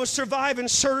 I was surviving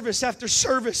service after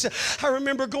service. I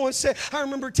remember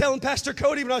telling Pastor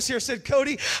Cody when I was here, I said,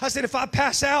 Cody, I said, if I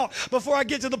pass out before I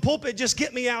get to the pulpit, just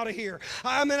get me out of here.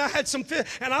 I had some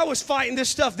and I was fighting this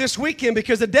stuff this weekend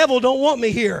because the devil don't want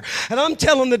me here. And I'm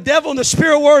telling the devil in the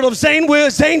spirit world of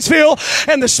Zanesville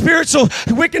and the spiritual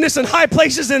wickedness in high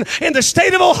places in the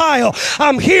state of Ohio,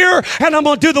 I'm here and I'm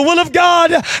going to do the will of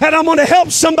God and I'm going to help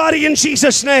somebody in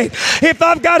Jesus' name. If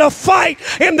I've got to fight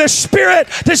in the spirit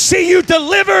to see you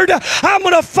delivered, I'm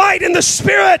going to fight in the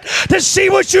spirit to see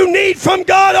what you need from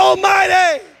God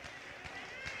Almighty.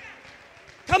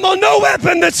 Come on, no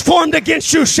weapon that's formed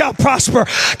against you shall prosper.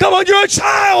 Come on, you're a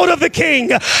child of the King.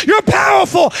 You're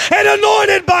powerful and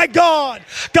anointed by God.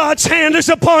 God's hand is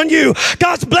upon you.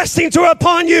 God's blessings are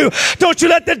upon you. Don't you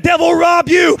let the devil rob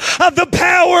you of the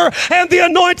power and the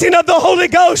anointing of the Holy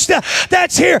Ghost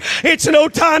that's here. It's no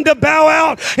time to bow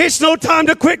out. It's no time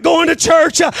to quit going to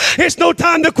church. It's no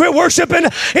time to quit worshiping.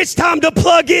 It's time to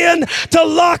plug in, to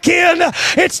lock in.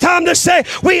 It's time to say,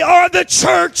 we are the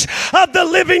church of the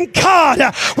living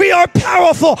God. We are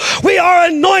powerful. We are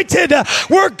anointed.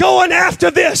 We're going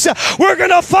after this. We're going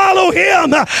to follow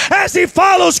Him as He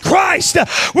follows Christ.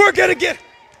 We're going to get...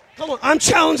 Come on, I'm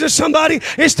challenging somebody.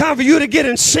 It's time for you to get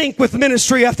in sync with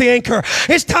ministry at the Anchor.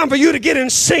 It's time for you to get in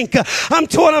sync.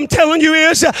 What I'm telling you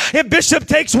is, if Bishop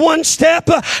takes one step,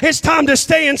 it's time to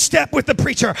stay in step with the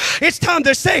preacher. It's time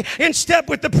to stay in step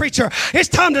with the preacher. It's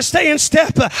time to stay in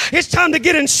step. It's time to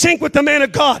get in sync with the man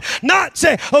of God. Not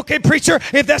say, okay, preacher,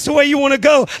 if that's the way you want to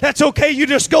go, that's okay. You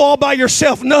just go all by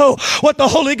yourself. No, what the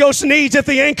Holy Ghost needs at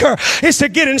the Anchor is to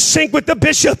get in sync with the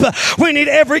bishop. We need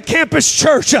every campus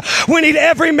church. We need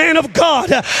every man of God,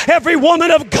 every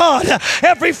woman of God,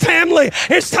 every family.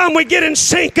 It's time we get in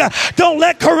sync. Don't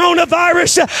let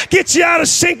coronavirus get you out of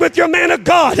sync with your man of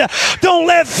God. Don't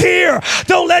let fear,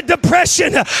 don't let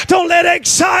depression, don't let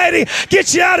anxiety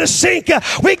get you out of sync.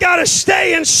 We got to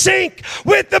stay in sync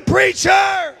with the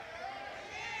preacher.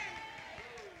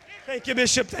 Thank you,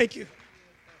 Bishop. Thank you.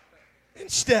 In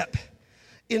step,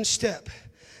 in step,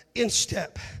 in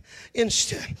step.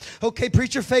 Okay,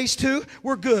 preacher, phase 2,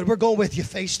 we're good. We're going with you,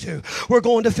 phase 2. We're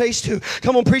going to phase 2.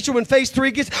 Come on, preacher, when phase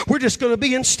 3 gets, we're just going to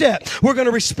be in step. We're going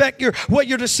to respect what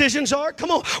your decisions are.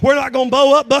 Come on, we're not going to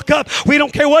bow up, buck up. We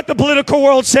don't care what the political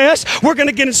world says. We're going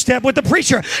to get in step with the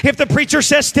preacher. If the preacher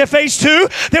says to phase 2,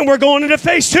 then we're going into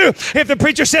phase 2. If the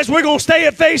preacher says we're going to stay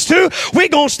at phase 2, we're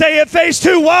going to stay at phase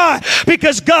 2. Why?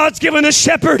 Because God's given the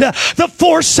shepherd the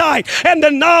foresight and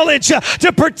the knowledge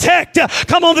to protect.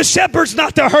 Come on, the shepherd's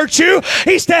not to hurt you.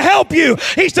 He's to help you.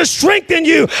 He's to strengthen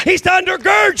you. He's to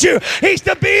undergird you. He's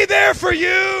to be there for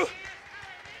you.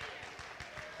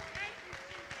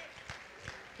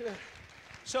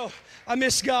 So I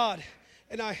miss God.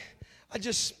 And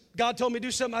God told me to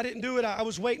do something. I didn't do it. I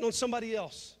was waiting on somebody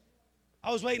else.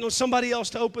 I was waiting on somebody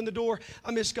else to open the door. I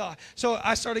miss God. So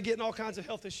I started getting all kinds of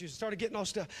health issues. Started getting all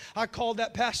stuff. I called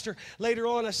that pastor later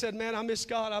on. I said, man, I miss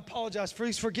God. I apologize.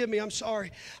 Please forgive me. I'm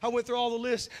sorry. I went through all the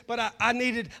lists, but I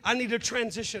needed a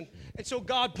transition. And so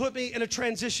God put me in a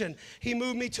transition. He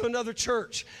moved me to another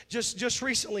church just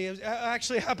recently. It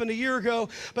actually happened a year ago,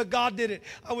 but God did it.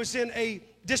 I was in a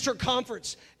district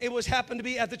conference. It happened to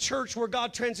be at the church where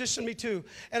God transitioned me to.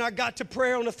 And I got to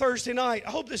prayer on a Thursday night.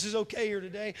 I hope this is okay here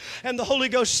today. And the Holy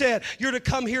Ghost said, you're to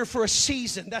come here for a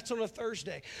season. That's on a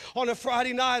Thursday. On a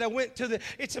Friday night, I went to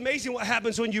it's amazing what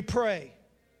happens when you pray.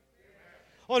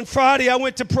 On Friday, I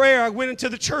went to prayer. I went into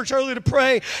the church early to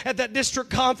pray at that district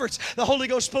conference. The Holy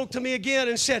Ghost spoke to me again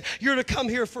and said, you're to come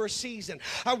here for a season.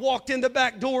 I walked in the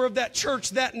back door of that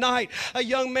church that night. A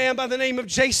young man by the name of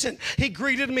Jason, he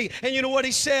greeted me. And you know what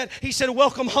he said? He said,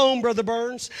 welcome home, Brother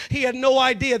Burns. He had no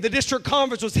idea the district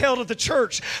conference was held at the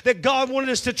church that God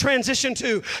wanted us to transition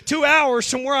to. 2 hours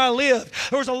from where I live.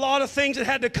 There was a lot of things that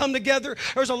had to come together.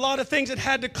 There was a lot of things that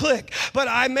had to click. But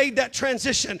I made that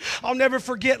transition. I'll never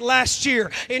forget last year.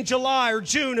 In July or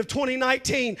June of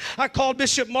 2019, I called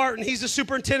Bishop Martin. He's the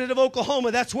superintendent of Oklahoma.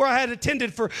 That's where I had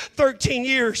attended for 13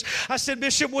 years. I said,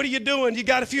 Bishop, what are you doing? You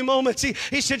got a few moments?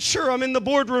 He said, sure, I'm in the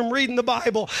boardroom reading the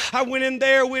Bible. I went in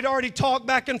there. We'd already talked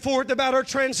back and forth about our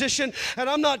transition. And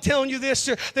I'm not telling you this,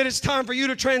 that it's time for you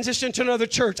to transition to another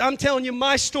church. I'm telling you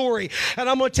my story. And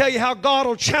I'm going to tell you how God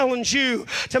will challenge you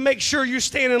to make sure you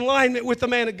stay in alignment with the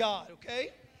man of God,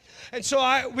 okay? And so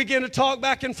I began to talk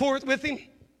back and forth with him.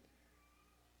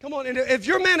 Come on, and if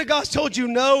your man of God's told you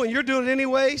no and you're doing it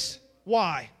anyways,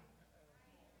 why?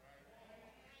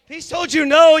 If he's told you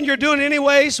no and you're doing it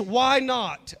anyways, why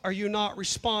not? Are you not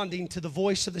responding to the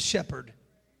voice of the shepherd?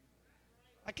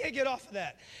 I can't get off of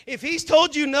that. If he's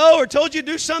told you no or told you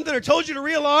to do something or told you to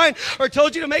realign or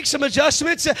told you to make some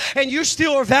adjustments and you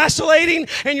still are vacillating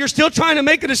and you're still trying to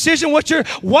make a decision,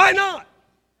 why not?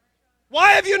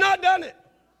 Why have you not done it?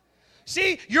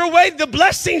 See, the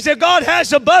blessings that God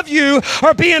has above you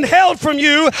are being held from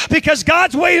you because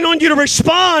God's waiting on you to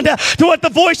respond to what the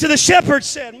voice of the shepherd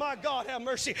said. My God, have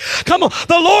mercy. Come on.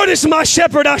 The Lord is my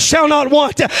shepherd, I shall not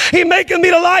want. He maketh me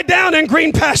to lie down in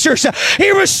green pastures.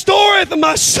 He restoreth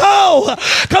my soul.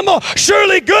 Come on.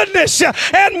 Surely goodness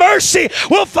and mercy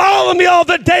will follow me all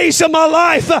the days of my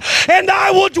life, and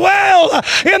I will dwell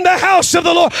in the house of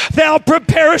the Lord. Thou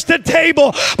preparest a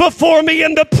table before me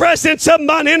in the presence of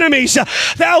mine enemies.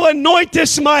 Thou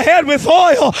anointest my head with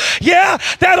oil. Yeah,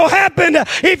 that'll happen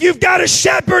if you've got a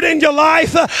shepherd in your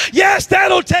life. Yes,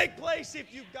 that'll take place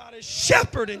if you've got a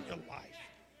shepherd in your life.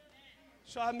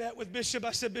 So I met with Bishop.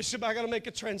 I said, Bishop, I got to make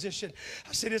a transition.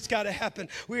 I said, it's got to happen.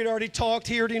 We had already talked.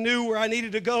 He already knew where I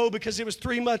needed to go because it was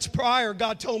 3 months prior.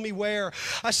 God told me where.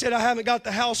 I said, I haven't got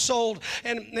the house sold.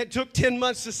 And it took 10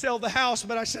 months to sell the house.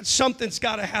 But I said, something's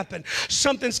got to happen.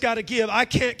 Something's got to give. I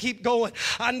can't keep going.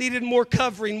 I needed more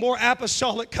covering, more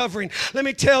apostolic covering. Let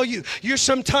me tell you, you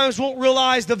sometimes won't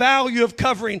realize the value of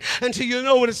covering until you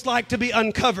know what it's like to be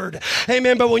uncovered.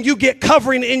 Amen. But when you get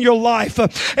covering in your life,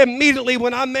 immediately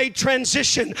when I made transition,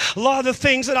 transition, a lot of the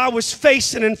things that I was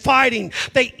facing and fighting,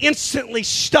 they instantly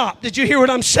stopped. Did you hear what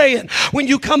I'm saying? When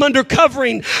you come under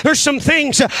covering, there's some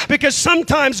things, because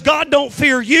sometimes God don't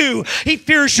fear you. He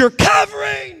fears your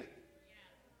covering.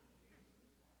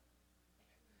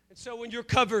 So when you're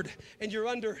covered and you're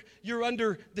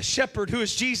under the shepherd who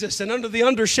is Jesus, and under the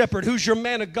under shepherd who's your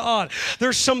man of God,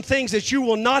 there's some things that you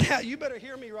will not have. You better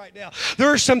hear me right now. There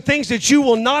are some things that you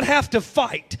will not have to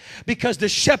fight, because the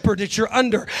shepherd that you're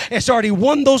under has already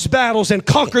won those battles and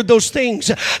conquered those things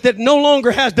that no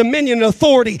longer has dominion and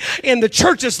authority in the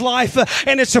church's life.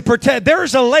 And it's a protect.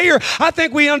 There's a layer. I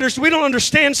think we don't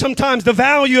understand sometimes the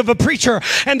value of a preacher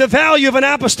and the value of an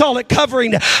apostolic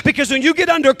covering, because when you get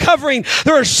under covering,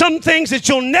 there are some things that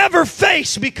you'll never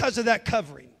face because of that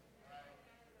covering.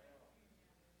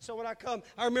 So when I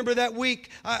remember that week,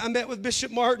 I met with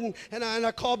Bishop Martin, and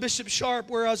I called Bishop Sharp,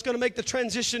 where I was going to make the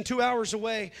transition 2 hours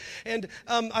away. And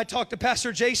I talked to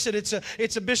Pastor Jason.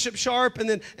 It's a Bishop Sharp,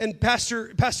 and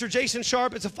Pastor Jason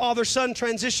Sharp. It's a father-son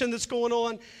transition that's going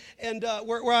on. And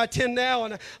where I attend now,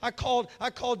 and I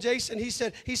called Jason. He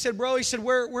said, bro,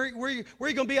 where are you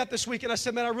going to be at this week? And I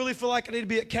said, man, I really feel like I need to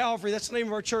be at Calvary. That's the name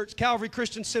of our church, Calvary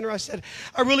Christian Center. I said,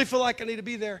 I really feel like I need to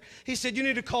be there. He said, you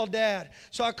need to call Dad.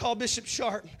 So I called Bishop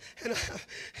Sharp, and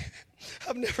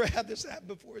I've never had this happen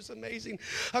before. It's amazing.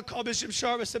 I called Bishop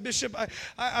Sharp. I said, Bishop,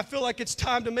 I feel like it's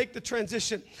time to make the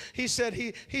transition. He said,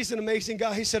 he's an amazing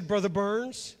guy. He said, Brother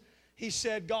Burns, he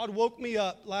said, God woke me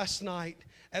up last night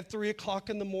at 3 o'clock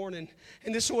in the morning.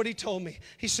 And this is what he told me.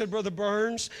 He said, Brother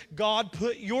Burns, God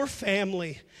put your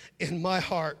family in my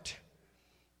heart.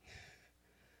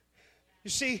 You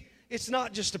see, it's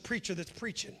not just a preacher that's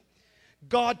preaching.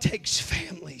 God takes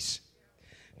families.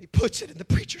 He puts it in the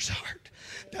preacher's heart.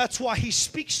 That's why he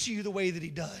speaks to you the way that he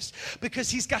does. Because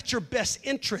he's got your best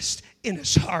interest in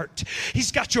his heart.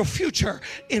 He's got your future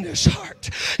in his heart.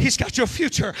 He's got your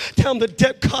future. Tell him the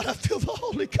dead God, I feel the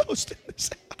Holy Ghost in this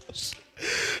house.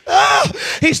 Oh,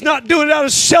 he's not doing it out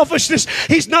of selfishness.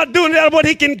 He's not doing it out of what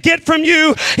he can get from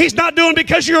you. He's not doing it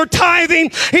because you're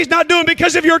tithing. He's not doing it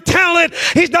because of your talent.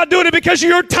 He's not doing it because of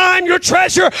your time, your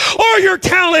treasure, or your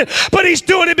talent. But he's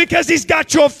doing it because he's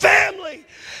got your family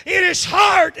in his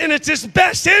heart, and it's his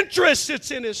best interest. It's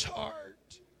in his heart.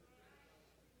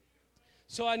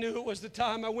 So I knew it was the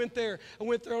time. I went there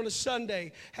on a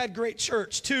Sunday, had great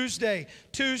church. Tuesday,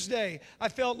 I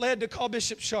felt led to call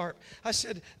Bishop Sharp. I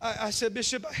said,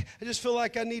 Bishop, I just feel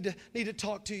like I need to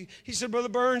talk to you. He said, Brother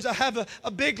Burns, I have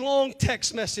a big, long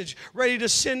text message ready to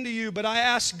send to you, but I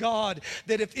asked God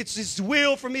that if it's his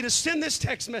will for me to send this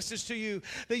text message to you,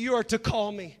 that you are to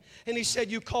call me. And he said,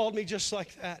 you called me just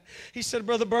like that. He said,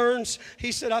 Brother Burns,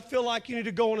 he said, I feel like you need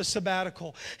to go on a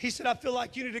sabbatical. He said, I feel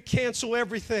like you need to cancel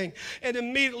everything. And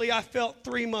immediately I felt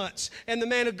 3 months. And the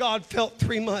man of God felt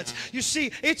 3 months. You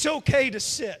see, it's okay to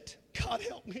sit. God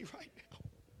help me right now.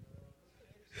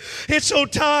 It's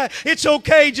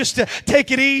okay just to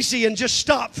take it easy and just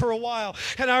stop for a while.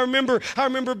 And I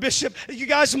remember Bishop, you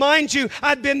guys, mind you,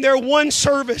 I'd been there one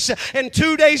service, and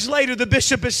 2 days later the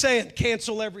bishop is saying,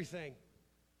 cancel everything.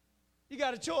 You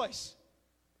got a choice.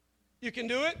 You can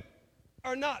do it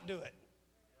or not do it.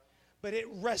 But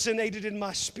it resonated in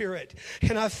my spirit,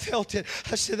 and I felt it.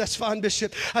 I said, that's fine,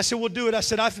 Bishop. I said, we'll do it. I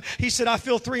said, he said, I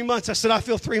feel 3 months. I said, I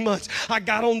feel 3 months. I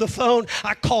got on the phone.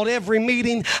 I called every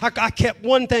meeting. I kept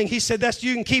one thing. He said,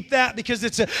 you can keep that because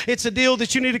it's a deal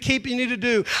that you need to keep, you need to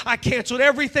do. I canceled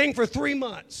everything for 3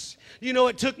 months. You know,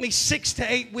 it took me 6 to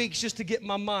 8 weeks just to get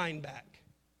my mind back.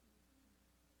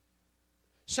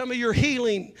 Some of your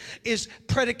healing is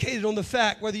predicated on the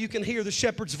fact whether you can hear the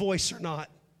shepherd's voice or not.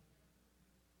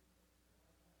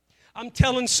 I'm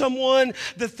telling someone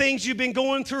the things you've been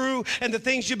going through and the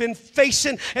things you've been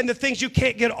facing and the things you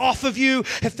can't get off of you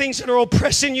and things that are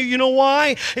oppressing you. You know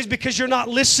why? It's because you're not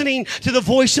listening to the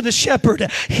voice of the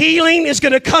shepherd. Healing is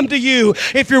going to come to you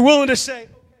if you're willing to say,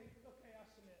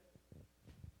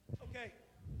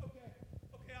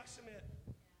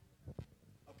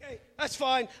 that's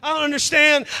fine. I don't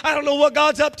understand. I don't know what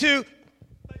God's up to.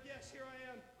 But yes, here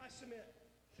I am. I submit.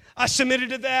 I submitted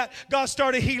to that. God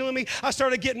started healing me. I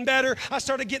started getting better. I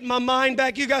started getting my mind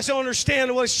back. You guys don't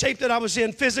understand what shape that I was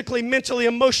in, physically, mentally,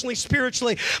 emotionally,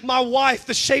 spiritually. My wife,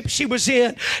 the shape she was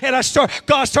in. And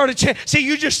God started changing. See,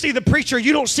 you just see the preacher.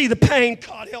 You don't see the pain.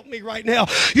 God help me right now.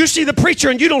 You see the preacher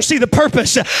and you don't see the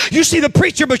purpose. You see the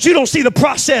preacher, but you don't see the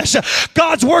process.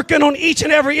 God's working on each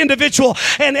and every individual.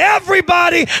 And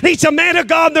everybody needs a man of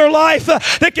God in their life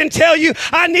that can tell you,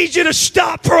 I need you to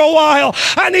stop for a while.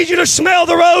 I need you to smell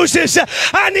the roses.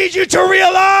 I need you to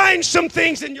realign some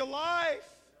things in your life.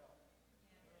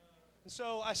 And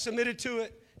so I submitted to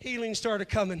it. Healing started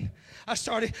coming. I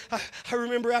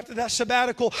remember after that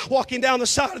sabbatical walking down the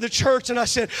side of the church, and I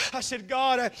said,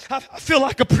 God, I feel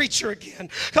like a preacher again.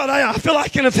 God, I feel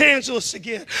like an evangelist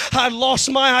again. I had lost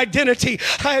my identity.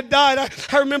 I had died.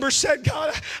 I remember saying,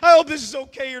 God, I hope this is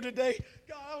okay here today.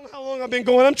 God, I don't know how long I've been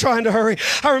going. I'm trying to hurry.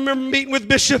 I remember meeting with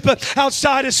Bishop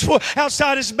outside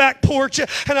his back porch,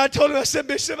 and I told him, I said,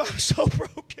 Bishop, I'm so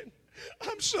broken.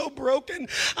 I'm so broken.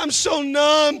 I'm so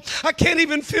numb. I can't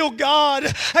even feel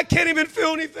God. I can't even feel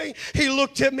anything. He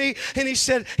looked at me and he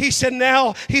said,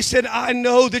 I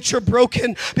know that you're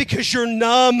broken because you're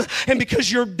numb and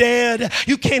because you're dead.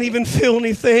 You can't even feel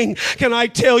anything. Can I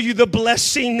tell you, the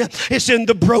blessing is in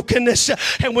the brokenness.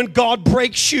 And when God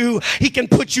breaks you, He can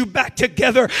put you back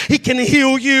together. He can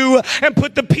heal you and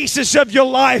put the pieces of your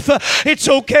life. It's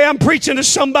okay. I'm preaching to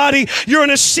somebody. You're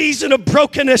in a season of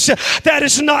brokenness. That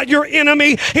is not your enemy.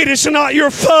 It is not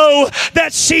your foe.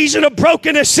 That season of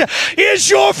brokenness is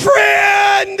your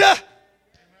friend.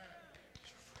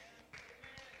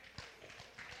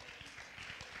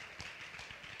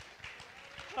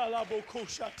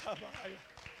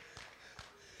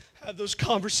 I had those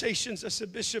conversations. I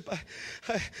said, Bishop,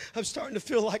 I'm starting to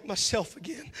feel like myself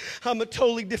again. I'm a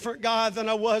totally different guy than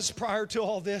I was prior to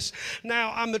all this.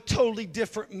 Now I'm a totally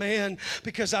different man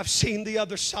because I've seen the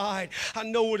other side. I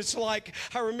know what it's like.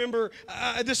 I remember,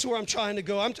 this is where I'm trying to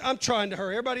go. I'm trying to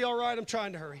hurry. Everybody all right? I'm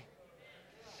trying to hurry.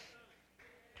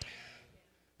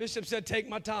 Bishop said, take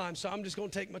my time, so I'm just going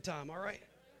to take my time, all right?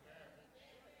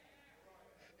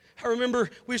 I remember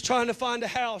we was trying to find a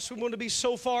house. We wanted to be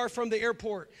so far from the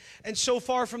airport and so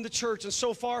far from the church and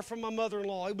so far from my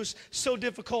mother-in-law. It was so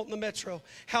difficult in the metro.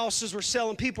 Houses were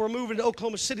selling. People were moving to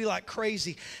Oklahoma City like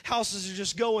crazy. Houses are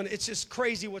just going. It's just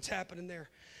crazy what's happening there.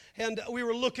 And we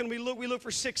were looking. We looked for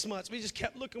 6 months. We just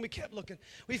kept looking. We kept looking.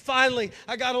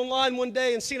 I got online one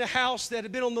day and seen a house that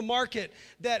had been on the market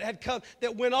that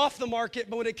went off the market,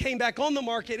 but when it came back on the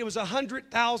market, it was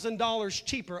 $100,000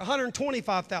 cheaper,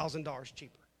 $125,000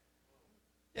 cheaper.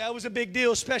 Yeah, it was a big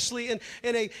deal, especially in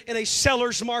a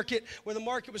seller's market where the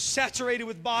market was saturated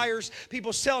with buyers,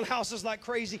 people selling houses like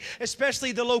crazy,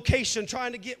 especially the location,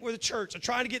 trying to get where the church, or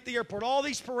trying to get the airport, all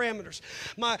these parameters.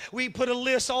 We put a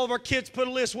list, all of our kids put a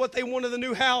list, what they wanted the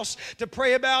new house, to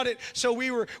pray about it. So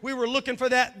we were looking for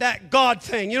that God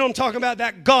thing. You know what I'm talking about,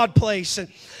 that God place.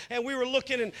 And we were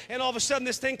looking, and all of a sudden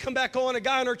this thing come back on. A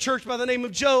guy in our church by the name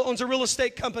of Joe owns a real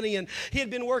estate company, and he had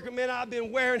been working. Man, I've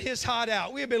been wearing his hide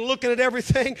out. We had been looking at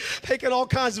everything, making all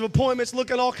kinds of appointments,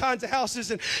 looking at all kinds of houses,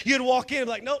 and you'd walk in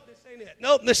like, nope, this ain't it.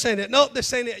 Nope, this ain't it. Nope,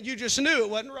 this ain't it. You just knew it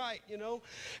wasn't right, you know.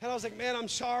 And I was like, man, I'm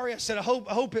sorry. I said, I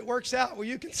hope it works out where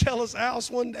you can sell us a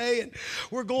house one day. And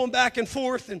we're going back and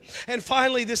forth, and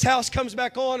finally this house comes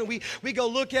back on, and we go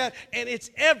look at, and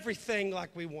it's everything like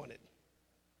we wanted.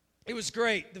 It was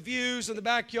great. The views in the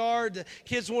backyard. The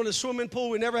kids wanted a swimming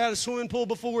pool. We never had a swimming pool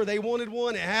before. They wanted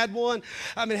one. It had one.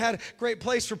 I mean, it had a great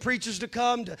place for preachers to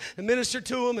come to minister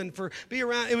to them and for be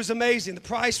around. It was amazing. The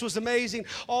price was amazing.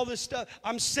 All this stuff.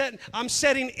 I'm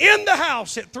setting in the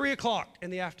house at 3 o'clock in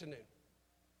the afternoon.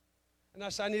 And I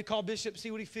said, I need to call Bishop,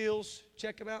 see what he feels,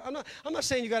 check him out. I'm not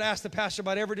saying you got to ask the pastor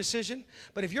about every decision,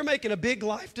 but if you're making a big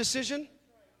life decision,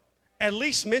 at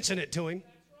least mention it to him.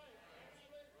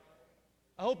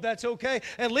 I hope that's okay.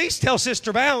 At least tell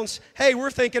Sister Bounds, hey, we're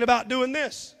thinking about doing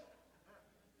this.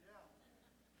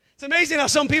 It's amazing how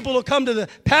some people will come to the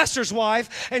pastor's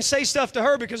wife and say stuff to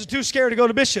her because they're too scared to go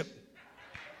to Bishop.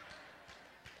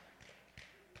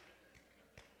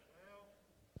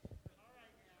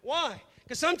 Why?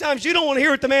 Because sometimes you don't want to hear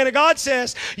what the man of God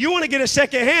says. You want to get a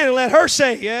second hand and let her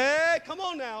say, yeah, come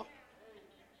on now.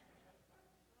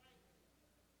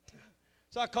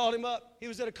 So I called him up. He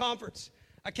was at a conference.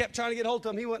 I kept trying to get hold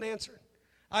of him. He wasn't answering.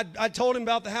 I told him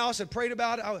about the house. I prayed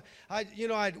about it.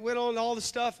 I went on all the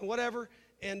stuff and whatever.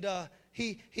 And I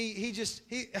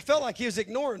felt like he was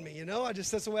ignoring me, you know. That's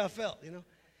the way I felt, you know.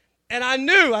 And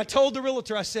I told the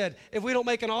realtor, I said, if we don't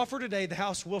make an offer today, the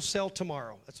house will sell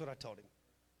tomorrow. That's what I told him.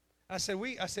 I said,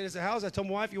 is the house? I told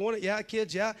my wife, you want it? Yeah,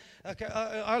 kids, yeah. Okay,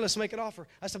 all right, let's make an offer.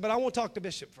 I said, but I want to talk to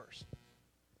Bishop first.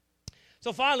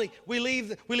 So finally, we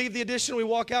leave the addition. We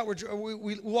walk out.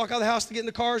 We walk out of the house to get in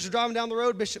the cars. We're driving down the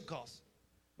road. Bishop calls.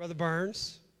 Brother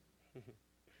Burns.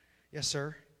 Yes,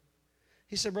 sir.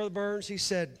 He said, Brother Burns, he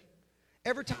said,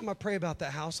 every time I pray about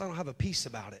that house, I don't have a peace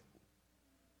about it.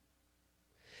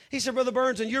 He said, Brother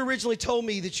Burns, and you originally told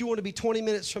me that you want to be 20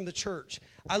 minutes from the church.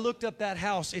 I looked up that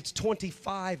house. It's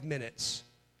 25 minutes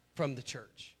from the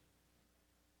church.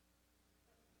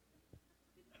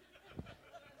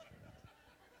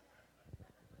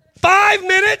 5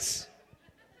 minutes?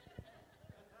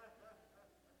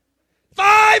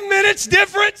 5 minutes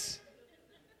difference?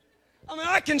 I mean,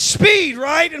 I can speed,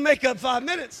 right, and make up 5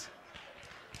 minutes.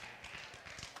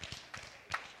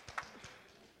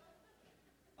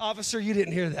 Officer, you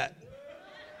didn't hear that.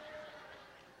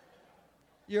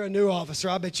 You're a new officer.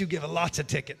 I bet you give lots of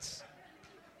tickets.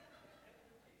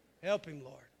 Help him,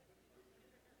 Lord.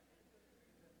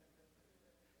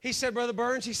 He said, Brother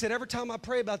Burns, he said, every time I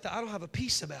pray about that, I don't have a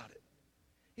peace about it.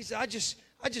 He said, I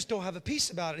just don't have a peace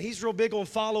about it. He's real big on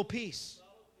follow peace.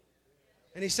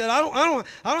 And he said, I don't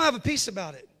have a peace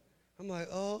about it. I'm like,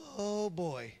 oh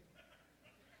boy.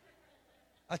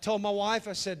 I told my wife,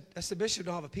 I said, Bishop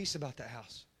don't have a peace about that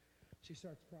house. She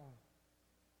starts crying.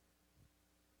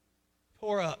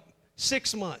 Tore up.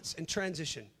 6 months in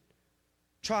transition,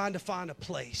 trying to find a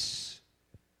place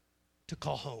to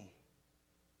call home.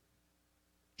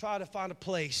 Try to find a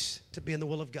place to be in the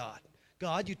will of God.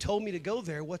 God, you told me to go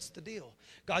there. What's the deal?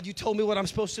 God, you told me what I'm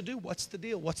supposed to do. What's the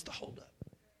deal? What's the holdup?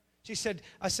 I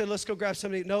said, let's go grab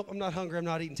something to eat. Nope, I'm not hungry. I'm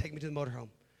not eating. Take me to the motorhome.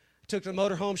 I took her to the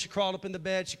motorhome. She crawled up in the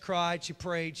bed. She cried. She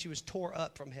prayed. She was tore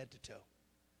up from head to toe.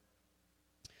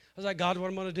 I was like, God, what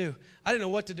am I going to do? I didn't know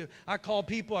what to do. I called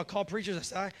people. I called preachers. I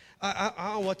said, I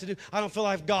don't know what to do. I don't feel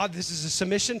like, God, this is a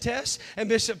submission test. And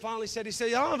Bishop finally said, he said,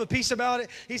 I don't have a peace about it.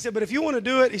 He said, but if you want to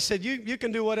do it, he said, you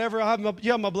can do whatever.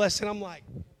 You have my blessing. I'm like,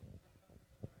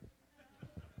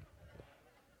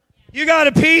 you got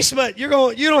a peace, but you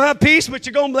don't have peace, but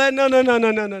you're going to bless.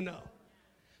 No.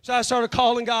 So I started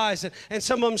calling guys, and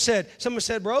some of them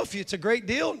said, bro, if it's a great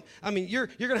deal, I mean, you're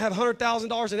going to have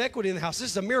 $100,000 in equity in the house.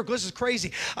 This is a miracle. This is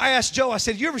crazy. I asked Joe, I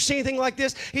said, you ever see anything like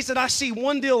this? He said, I see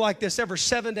one deal like this every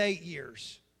 7 to 8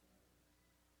 years.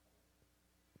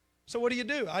 So what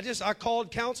do? I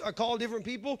called counsel. I called different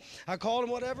people. I called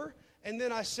them whatever. And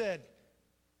then I said,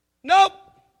 nope.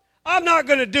 I'm not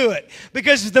going to do it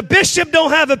because if the bishop don't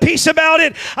have a peace about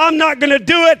it, I'm not going to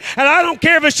do it. And I don't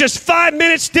care if it's just 5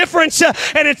 minutes difference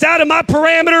and it's out of my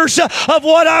parameters of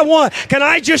what I want. Can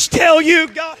I just tell you,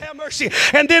 God have mercy.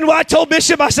 And then I told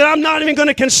Bishop, I said, I'm not even going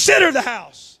to consider the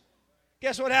house.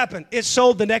 Guess what happened? It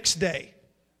sold the next day.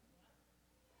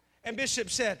 And Bishop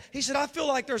said, I feel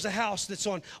like there's a house that's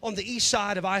on the east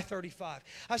side of I-35.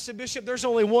 I said, Bishop, there's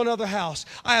only one other house.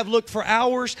 I have looked for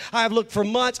hours. I have looked for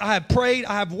months. I have prayed.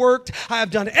 I have worked. I have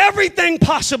done everything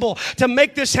possible to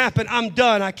make this happen. I'm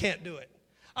done. I can't do it.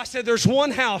 I said, there's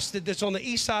one house that's on the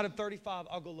east side of 35.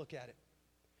 I'll go look at it.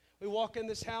 We walk in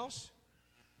this house,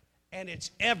 and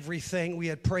it's everything we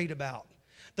had prayed about.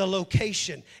 The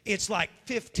location, it's like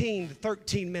 15 to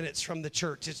 13 minutes from the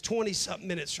church. It's 20-something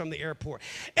minutes from the airport.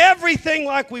 Everything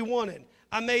like we wanted.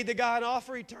 I made the guy an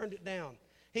offer. He turned it down.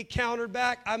 He countered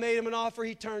back. I made him an offer.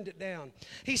 He turned it down.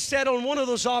 He said on one of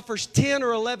those offers 10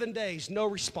 or 11 days, no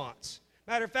response.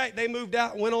 Matter of fact, they moved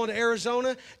out and went on to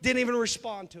Arizona, didn't even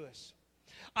respond to us.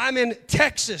 I'm in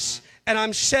Texas, and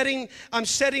I'm sitting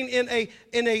in a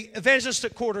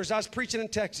evangelistic quarters. I was preaching in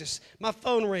Texas. My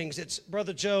phone rings. It's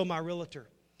Brother Joe, my realtor.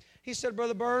 He said,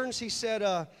 Brother Burns, he said,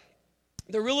 the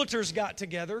realtors got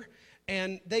together,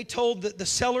 and they told the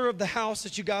seller of the house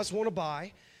that you guys want to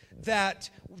buy that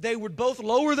they would both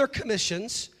lower their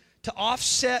commissions to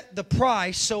offset the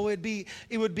price so it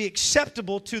would be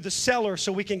acceptable to the seller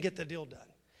so we can get the deal done.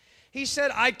 He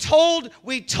said,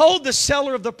 we told the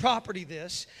seller of the property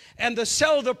this, and the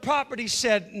seller of the property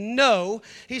said no.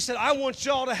 He said, I want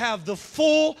y'all to have the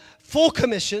full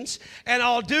commissions, and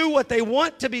I'll do what they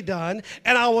want to be done,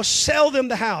 and I will sell them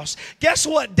the house. Guess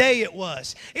what day it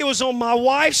was? It was on my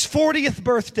wife's 40th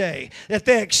birthday that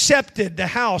they accepted the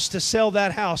house to sell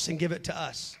that house and give it to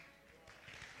us.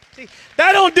 See,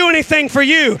 that don't do anything for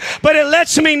you, but it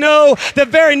lets me know the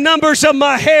very numbers of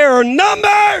my hair are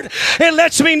numbered. It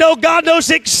lets me know God knows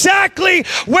exactly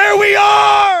where we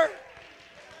are.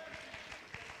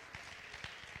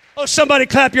 Oh, somebody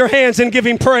clap your hands and give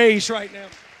him praise right now.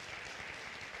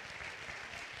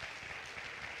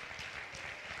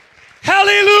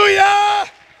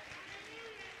 Hallelujah!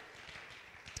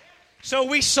 So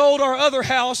we sold our other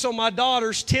house on my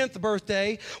daughter's 10th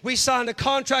birthday. We signed a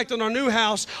contract on our new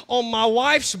house on my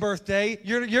wife's birthday.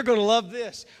 You're going to love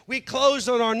this. We closed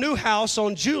on our new house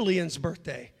on Julian's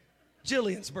birthday.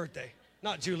 Jillian's birthday.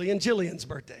 Not Julian, Jillian's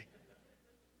birthday.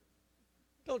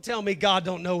 Don't tell me God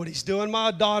don't know what he's doing.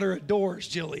 My daughter adores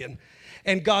Jillian.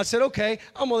 And God said, okay,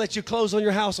 I'm going to let you close on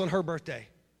your house on her birthday.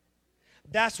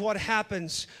 That's what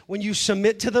happens when you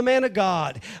submit to the man of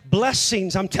God.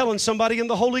 Blessings. I'm telling somebody in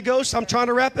the Holy Ghost. I'm trying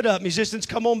to wrap it up. Musicians,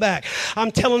 come on back.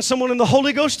 I'm telling someone in the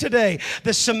Holy Ghost today,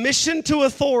 the submission to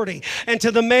authority and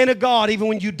to the man of God, even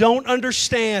when you don't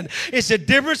understand, is the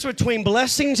difference between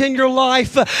blessings in your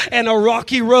life and a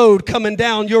rocky road coming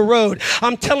down your road.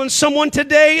 I'm telling someone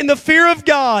today in the fear of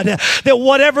God that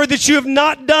whatever that you have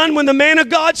not done when the man of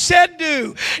God said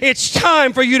do, it's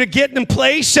time for you to get in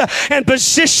place and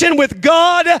position with God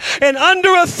and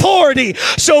under authority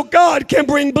so God can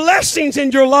bring blessings in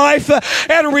your life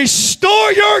and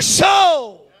restore your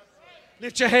soul.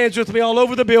 Lift your hands with me all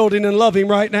over the building and love Him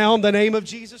right now in the name of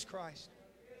Jesus Christ.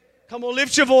 Come on,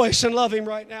 lift your voice and love Him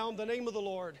right now in the name of the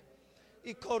Lord.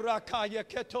 In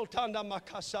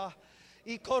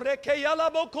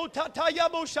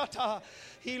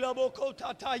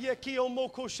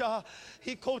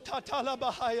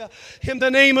the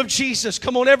name of Jesus.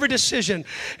 Come on, every decision,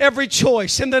 every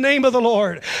choice, in the name of the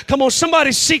Lord. Come on,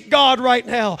 somebody seek God right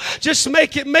now. Just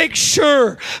make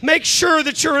sure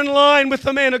that you're in line with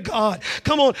the man of God.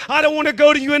 Come on, I don't want to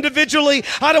go to you individually.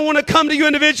 I don't want to come to you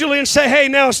individually and say, hey,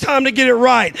 now it's time to get it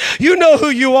right. You know who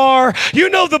you are. You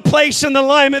know the place and the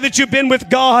alignment that you've been with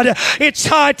God. It's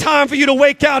high time for you to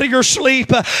wake out of your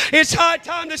sleep. It's high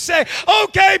time to say,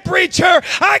 okay, preacher,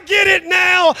 I get it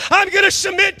now. I'm going to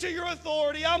submit to your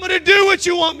authority. I'm going to do what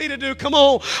you want me to do. Come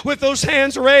on, with those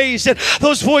hands raised and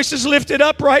those voices lifted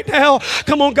up right now.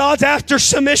 Come on, God's after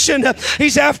submission.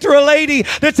 He's after a lady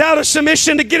that's out of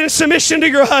submission to get in submission to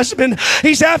your husband.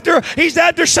 He's after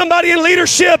somebody in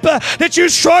leadership that you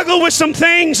struggle with some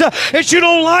things that you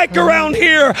don't like around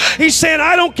here. He's saying,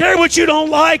 I don't care what you don't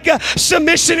like.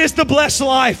 Submission is the blessed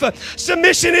life.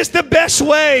 Submission is the best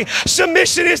way.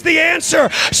 Submission is the answer.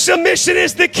 Submission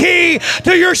is the key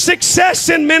to your success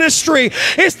in ministry.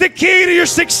 It's the key to your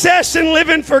success in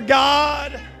living for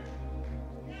God.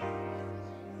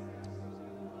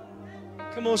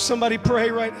 Come on, somebody pray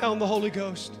right now in the Holy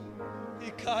Ghost.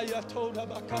 I'm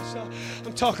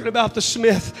talking about the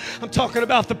smith. I'm talking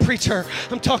about the preacher.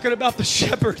 I'm talking about the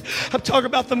shepherd. I'm talking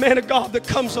about the man of God that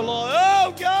comes along.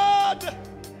 Oh, God.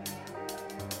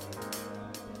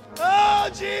 Oh,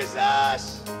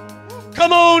 Jesus.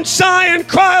 Come on, Zion,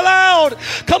 cry loud.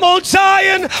 Come on,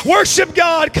 Zion, worship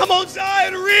God. Come on,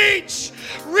 Zion, reach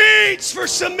for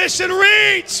submission.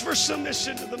 Reach for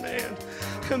submission to the man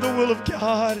and the will of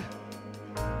God.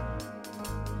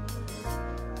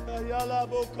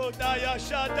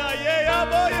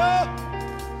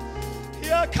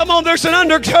 Come on, there's an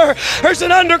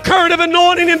undercurrent of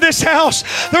anointing in this house.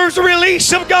 There's a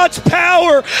release of God's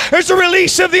power. There's a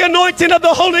release of the anointing of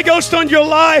the Holy Ghost on your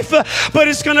life. But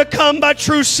it's going to come by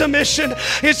true submission.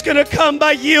 It's going to come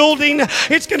by yielding.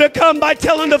 It's going to come by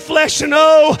telling the flesh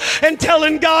no and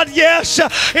telling God yes.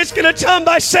 It's going to come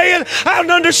by saying, I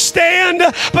don't understand,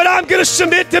 but I'm going to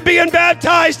submit to being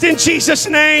baptized in Jesus'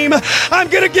 name. I'm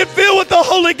going to get filled with the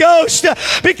Holy Ghost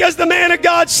because the man of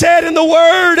God said in the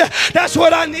Word, that's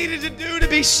what I needed to do to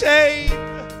be saved.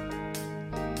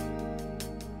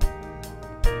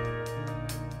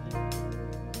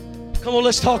 Come on,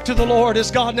 let's talk to the Lord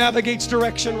as God navigates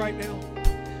direction right now.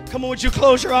 Come on, would you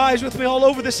close your eyes with me all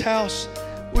over this house?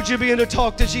 Would you begin to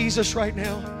talk to Jesus right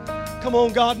now? Come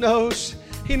on, God knows.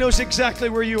 He knows exactly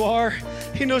where you are.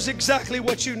 He knows exactly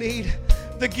what you need.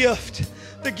 The gift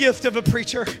of a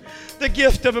preacher. The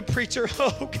gift of a preacher.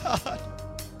 Oh, God.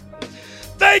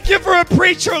 Thank you for a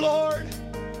preacher, Lord.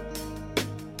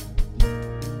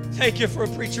 Thank you for a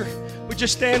preacher. Would you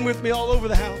stand with me all over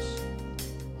the house?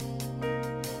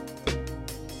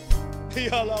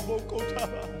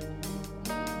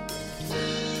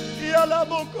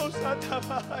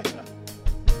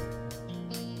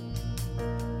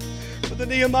 Brother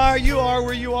Nehemiah, you are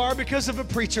where you are because of a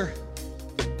preacher.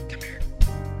 Come here.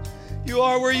 You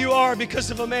are where you are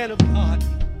because of a man of God.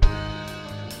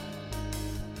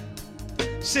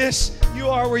 Sis, you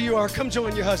are where you are. Come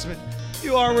join your husband.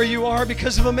 You are where you are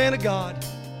because of a man of God.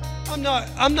 I'm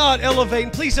not elevating.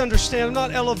 Please understand. I'm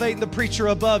not elevating the preacher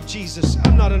above Jesus.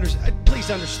 Please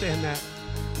understand that.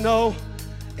 No,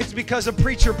 it's because a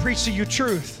preacher preached to you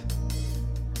truth.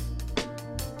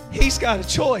 He's got a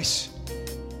choice.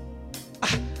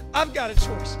 I've got a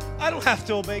choice. I don't have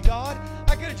to obey God.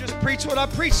 I could have just preached what I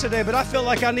preached today, but I feel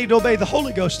like I need to obey the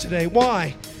Holy Ghost today.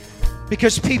 Why?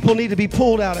 Because people need to be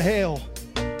pulled out of hell.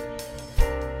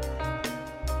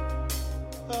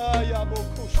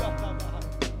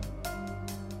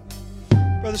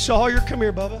 Brother Sawyer, come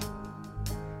here, Bubba.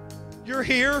 You're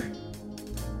here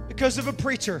because of a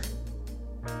preacher.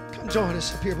 Come join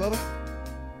us up here, Bubba.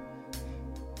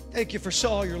 Thank you for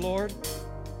Sawyer, Lord.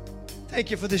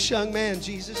 Thank you for this young man,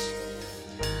 Jesus.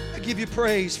 give you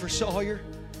praise for Sawyer.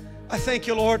 I thank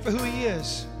you, Lord, for who he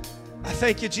is. I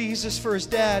thank you, Jesus, for his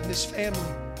dad and his family.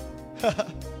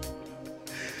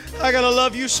 I got to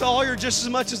love you, Sawyer, just as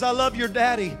much as I love your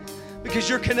daddy, because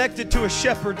you're connected to a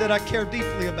shepherd that I care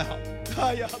deeply about.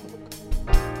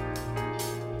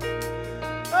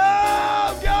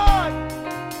 Oh, God.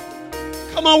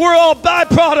 Come on, we're all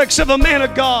byproducts of a man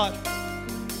of God.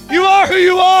 You are who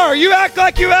you are. You act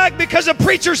like you act because of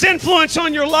preacher's influence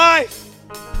on your life.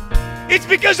 It's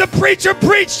because a preacher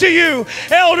preached to you.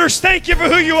 Elders, thank you for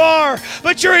who you are.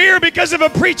 But you're here because of a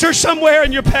preacher somewhere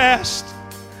in your past.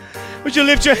 Would you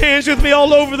lift your hands with me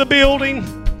all over the building?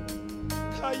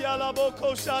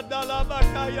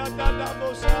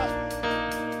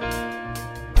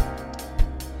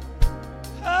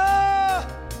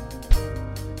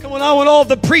 Come on, I want all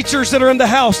the preachers that are in the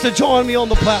house to join me on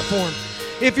the platform.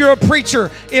 If you're a preacher,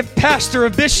 if pastor,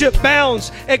 if Bishop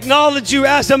Bounds acknowledge you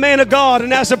as a man of God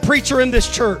and as a preacher in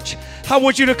this church, I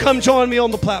want you to come join me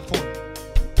on the platform.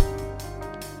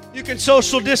 You can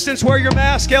social distance, wear your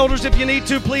mask. Elders, if you need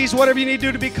to, please, whatever you need to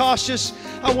do to be cautious,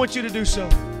 I want you to do so.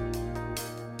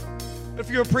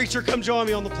 If you're a preacher, come join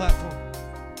me on the platform.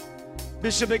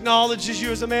 Bishop acknowledges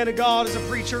you as a man of God, as a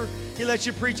preacher. He lets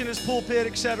you preach in his pulpit,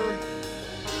 etc.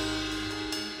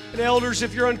 And elders,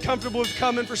 if you're uncomfortable with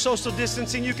coming for social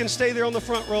distancing, you can stay there on the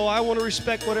front row. I want to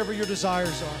respect whatever your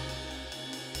desires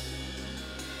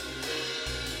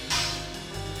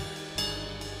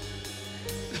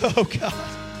are. Oh, God.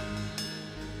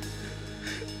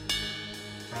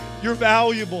 You're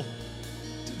valuable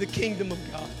to the kingdom of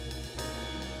God.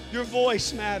 Your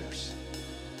voice matters.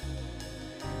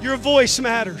 Your voice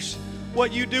matters.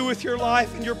 What you do with your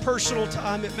life and your personal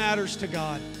time, it matters to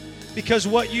God. Because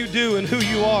what you do and who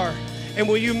you are, and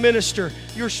when you minister,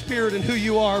 your spirit and who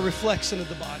you are reflects into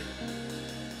the body.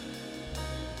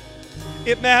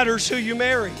 It matters who you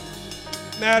marry.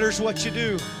 It matters what you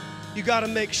do. You got to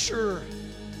make sure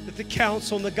that the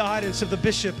counsel and the guidance of the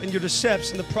bishop and your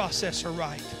steps and the process are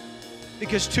right.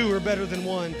 Because two are better than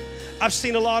one. I've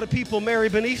seen a lot of people marry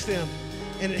beneath them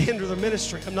and it hinder their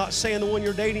ministry. I'm not saying the one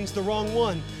you're dating is the wrong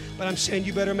one, but I'm saying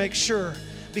you better make sure,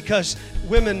 because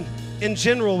women in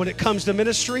general, when it comes to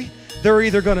ministry, they're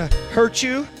either going to hurt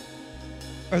you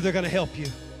or they're going to help you.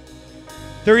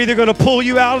 They're either going to pull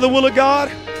you out of the will of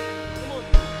God.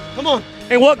 Come on.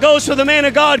 And what goes for the man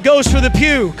of God goes for the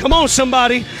pew. Come on,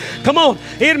 somebody. Come on.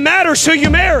 It matters who you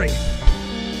marry.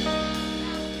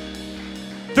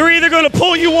 They're either going to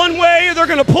pull you one way or they're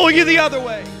going to pull you the other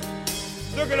way.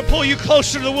 They're going to pull you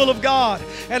closer to the will of God.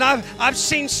 And I've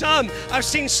seen some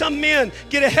men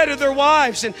get ahead of their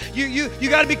wives, and you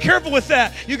got to be careful with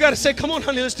that. You got to say, come on,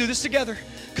 honey, let's do this together.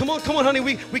 Come on, honey,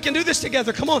 we can do this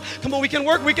together. Come on, we can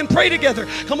work, we can pray together.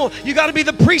 Come on, you got to be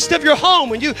the priest of your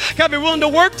home, and you got to be willing to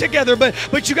work together.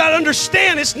 But you got to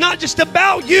understand, it's not just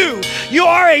about you. You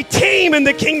are a team in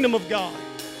the kingdom of God.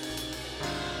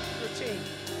 You're a team.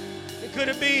 And could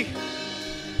it be,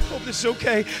 I hope this is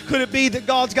okay, could it be that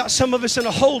God's got some of us in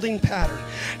a holding pattern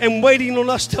and waiting on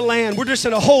us to land? We're just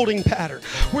in a holding pattern.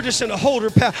 We're just in a holder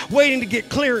pattern, waiting to get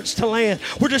clearance to land.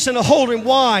 We're just in a holding.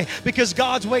 Why? Because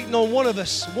God's waiting on one of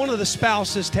us, one of the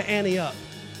spouses, to ante up.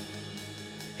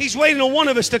 He's waiting on one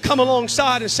of us to come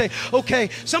alongside and say, okay,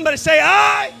 somebody say,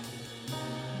 I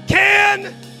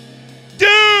can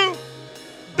do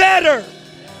better.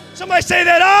 Somebody say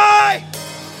that, I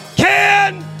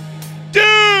can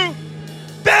do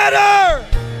better.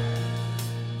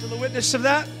 For the witness of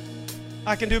that,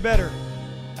 I can do better.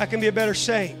 I can be a better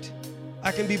saint.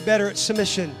 I can be better at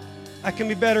submission. I can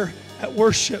be better at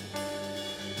worship.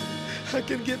 I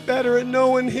can get better at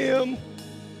knowing Him.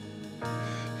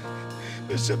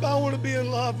 Bishop, I want to be in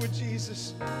love with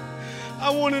Jesus. I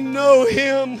want to know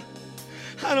Him.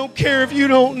 I don't care if you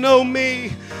don't know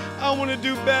me. I want to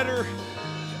do better.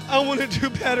 I want to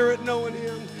do better at knowing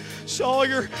Him.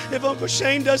 Sawyer, if Uncle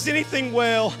Shane does anything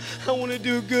well, I want to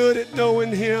do good at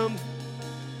knowing him.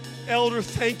 Elder,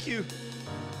 thank you.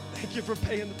 Thank you for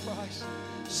paying the price.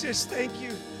 Sis, thank you.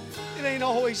 It ain't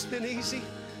always been easy,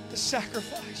 the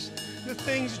sacrifice, the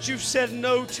things that you've said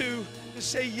no to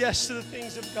say yes to the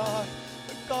things of God.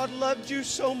 But God loved you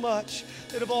so much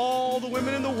that of all the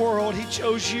women in the world, He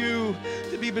chose you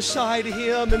to be beside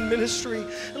Him in ministry.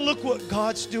 And look what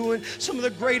God's doing. Some of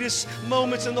the greatest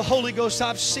moments in the Holy Ghost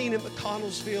I've seen in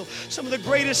McConnellsville. Some of the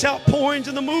greatest outpourings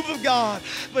in the move of God.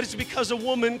 But it's because a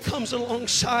woman comes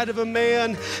alongside of a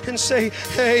man and say,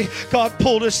 hey, God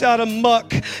pulled us out of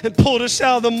muck and pulled us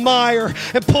out of the mire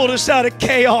and pulled us out of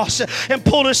chaos and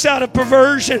pulled us out of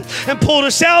perversion and pulled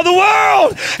us out of the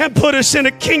world and put us in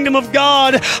a kingdom of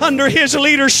God under His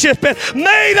leadership and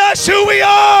made us who we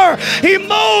are. He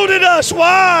molded us.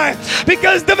 Why?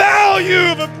 Because the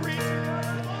value of a preacher.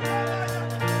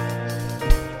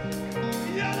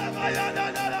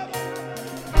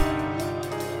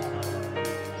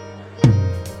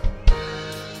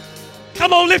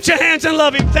 Come on, lift your hands and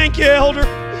love Him. Thank you, elder.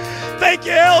 Thank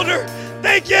you, elder.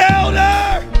 Thank you,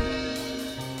 elder.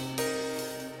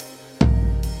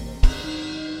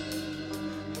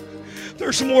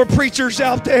 There's more preachers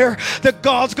out there that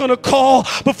God's going to call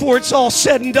before it's all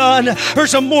said and done.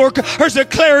 There's a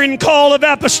clarion call of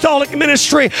apostolic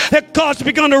ministry that God's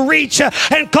begun to reach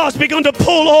and God's begun to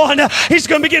pull on. He's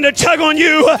going to begin to tug on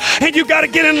you, and you got to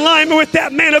get in alignment with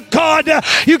that man of God.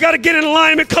 You got to get in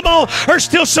alignment. Come on. There's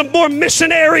still some more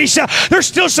missionaries. There's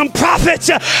still some prophets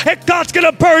that God's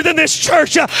going to birth in this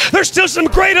church. There's still some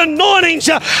great anointings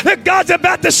that God's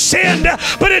about to send,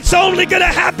 but it's only going to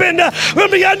happen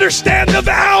when we understand the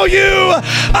value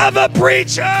of a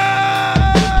preacher.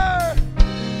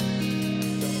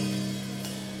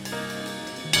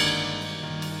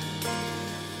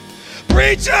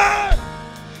 Preacher,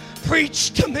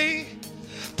 preach to me.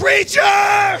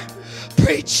 Preacher,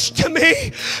 preach to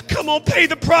me. Come on, pay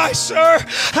the price, sir.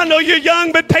 I know you're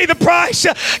young, but pay the price.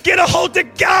 Get a hold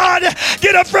of God.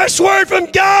 Get a fresh word from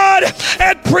God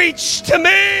and preach to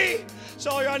me.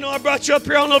 Sawyer, I know I brought you up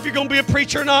here. I don't know if you're going to be a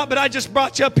preacher or not, but I just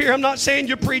brought you up here. I'm not saying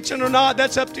you're preaching or not.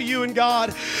 That's up to you and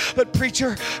God. But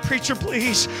preacher,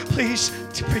 please,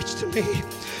 preach to me.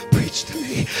 Preach to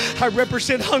me. I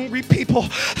represent hungry people.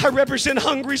 I represent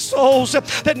hungry souls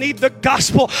that need the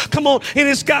gospel. Come on, and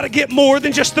it's got to get more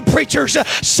than just the preachers.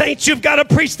 Saints, you've got to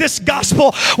preach this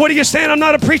gospel. What are you saying? I'm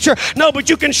not a preacher. No, but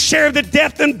you can share the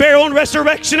death and burial and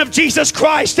resurrection of Jesus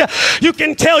Christ. You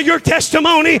can tell your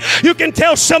testimony. You can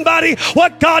tell somebody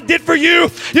what God did for you.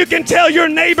 You can tell your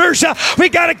neighbors. We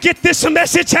got to get this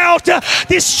message out.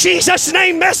 This Jesus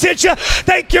name message.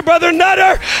 Thank you, Brother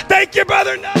Nutter. Thank you,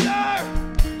 Brother Nutter.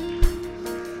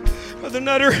 Brother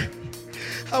Nutter,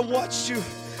 I watched you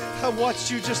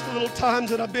just the little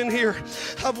times that I've been here.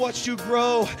 I've watched you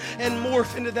grow and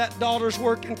morph into that daughter's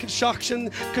work in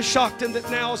Coshocton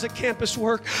that now is a campus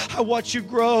work. I watched you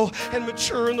grow and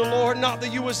mature in the Lord. Not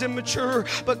that you was immature,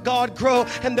 but God grow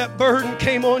and that burden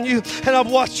came on you. And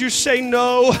I've watched you say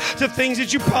no to things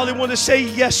that you probably want to say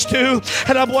yes to.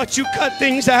 And I've watched you cut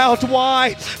things out.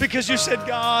 Why? Because you said,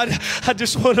 God, I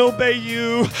just want to obey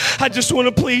you. I just want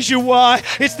to please you. Why?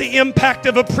 It's the impact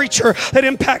of a preacher that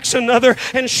impacts another.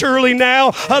 And surely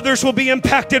now others will be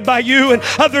impacted by you and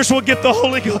others will get the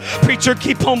Holy Ghost. Preacher,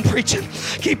 keep on preaching.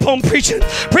 Keep on preaching.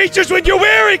 Preachers, when you're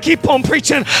weary, keep on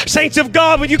preaching. Saints of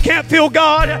God, when you can't feel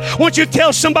God, won't you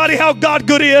tell somebody how God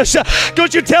good is?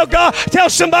 Don't you tell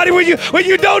somebody when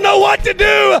you don't know what to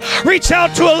do? Reach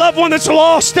out to a loved one that's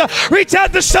lost. Reach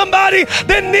out to somebody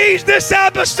that needs this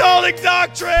apostolic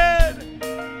doctrine.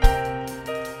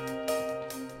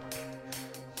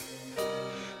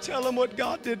 Tell them what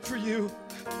God did for you.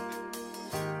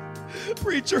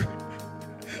 Preacher,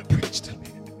 preach to me.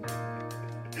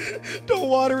 Don't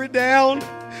water it down.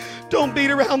 Don't beat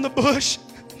around the bush.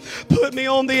 Put me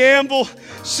on the anvil.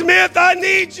 Smith, I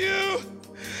need you.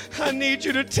 I need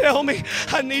you to tell me.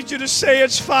 I need you to say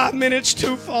it's 5 minutes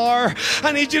too far.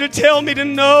 I need you to tell me to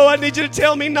know. I need you to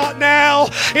tell me not now.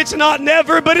 It's not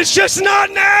never, but it's just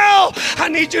not now. I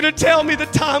need you to tell me the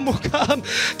time will come.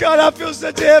 God, I feel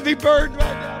such a heavy burden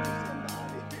right now.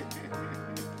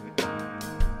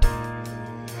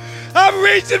 I'm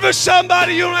reaching for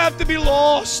somebody. You don't have to be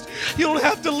lost. You don't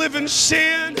have to live in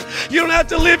sin. You don't have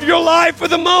to live your life for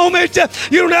the moment.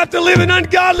 You don't have to live in an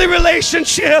ungodly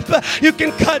relationship. You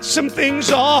can cut some things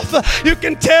off. You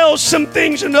can tell some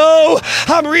things no.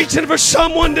 I'm reaching for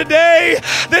someone today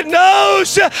that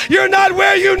knows you're not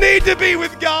where you need to be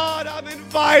with God. I'm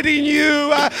inviting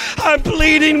you. I'm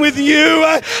pleading with you.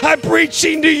 I'm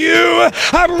preaching to you.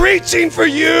 I'm reaching for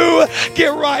you.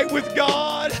 Get right with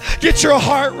God. Get your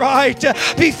heart right.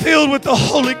 Be filled with the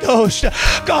Holy Ghost.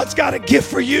 God's got a gift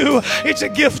for you. It's a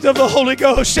gift of the Holy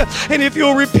Ghost. And if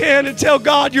you'll repent and tell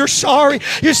God you're sorry,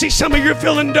 you see some of you are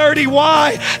feeling dirty.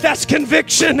 Why? That's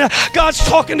conviction. God's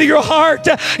talking to your heart.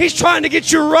 He's trying to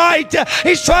get you right.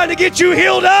 He's trying to get you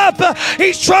healed up.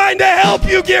 He's trying to help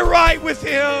you get right with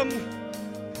Him.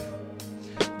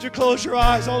 Would you close your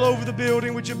eyes all over the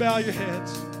building? Would you bow your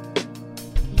heads?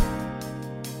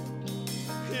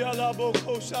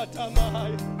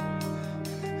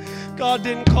 God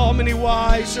didn't call many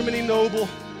wise or many noble,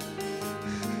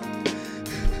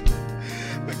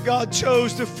 but God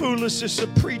chose the foolishness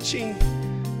of preaching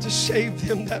to save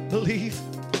them that believe.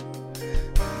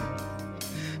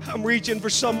 I'm reaching for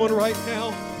someone right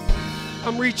now.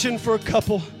 I'm reaching for a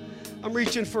couple. I'm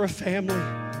reaching for a family.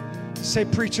 Say,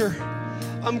 preacher,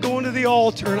 I'm going to the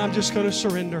altar and I'm just going to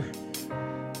surrender.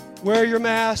 Wear your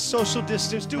mask, social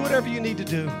distance, do whatever you need to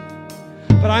do.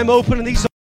 But I'm opening these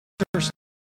altars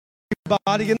to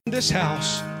everybody in this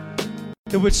house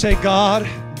that would say, God,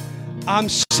 I'm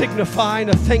signifying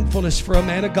a thankfulness for a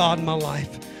man of God in my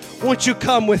life. Won't you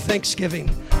come with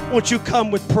thanksgiving? Won't you come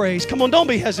with praise? Come on, don't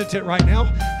be hesitant right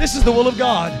now. This is the will of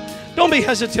God. Don't be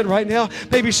hesitant right now.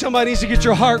 Maybe somebody needs to get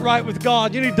your heart right with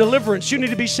God. You need deliverance. You need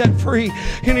to be set free.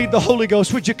 You need the Holy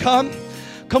Ghost. Would you come?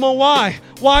 Come on, why?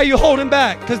 Why are you holding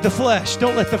back? Because the flesh.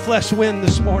 Don't let the flesh win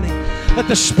this morning. Let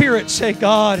the Spirit say,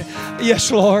 God,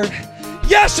 yes, Lord.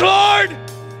 Yes, Lord.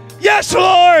 Yes,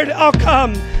 Lord. I'll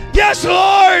come. Yes,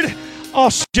 Lord. Oh,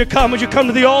 would you come? Would you come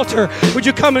to the altar? Would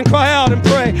you come and cry out and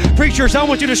pray? Preachers, I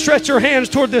want you to stretch your hands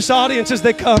toward this audience as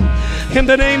they come. In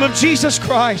the name of Jesus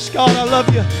Christ. God, I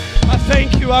love you. I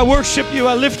thank you. I worship you.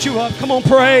 I lift you up. Come on,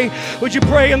 pray. Would you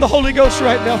pray in the Holy Ghost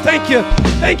right now? Thank you.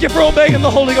 Thank you for obeying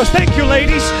the Holy Ghost. Thank you,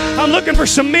 ladies. I'm looking for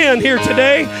some men here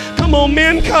today. Come on,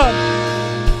 men, come.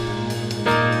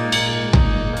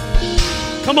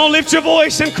 Come on, lift your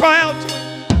voice and cry out to Him.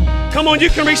 Come on, you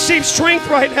can receive strength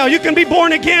right now. You can be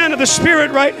born again of the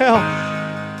Spirit right now.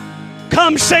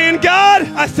 Come saying, God,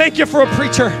 I thank you for a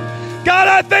preacher. God,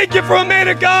 I thank you for a man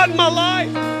of God in my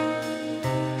life.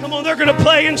 Come on, they're going to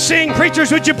play and sing.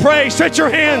 Preachers, would you pray? Stretch your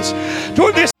hands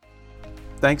toward this.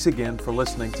 Thanks again for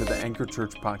listening to the Anchor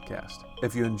Church podcast.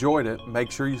 If you enjoyed it,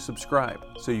 make sure you subscribe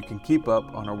so you can keep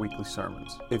up on our weekly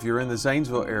sermons. If you're in the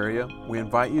Zanesville area, we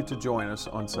invite you to join us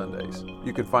on Sundays.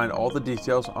 You can find all the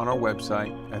details on our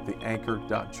website at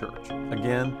theanchor.church.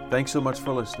 Again, thanks so much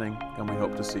for listening, and we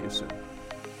hope to see you soon.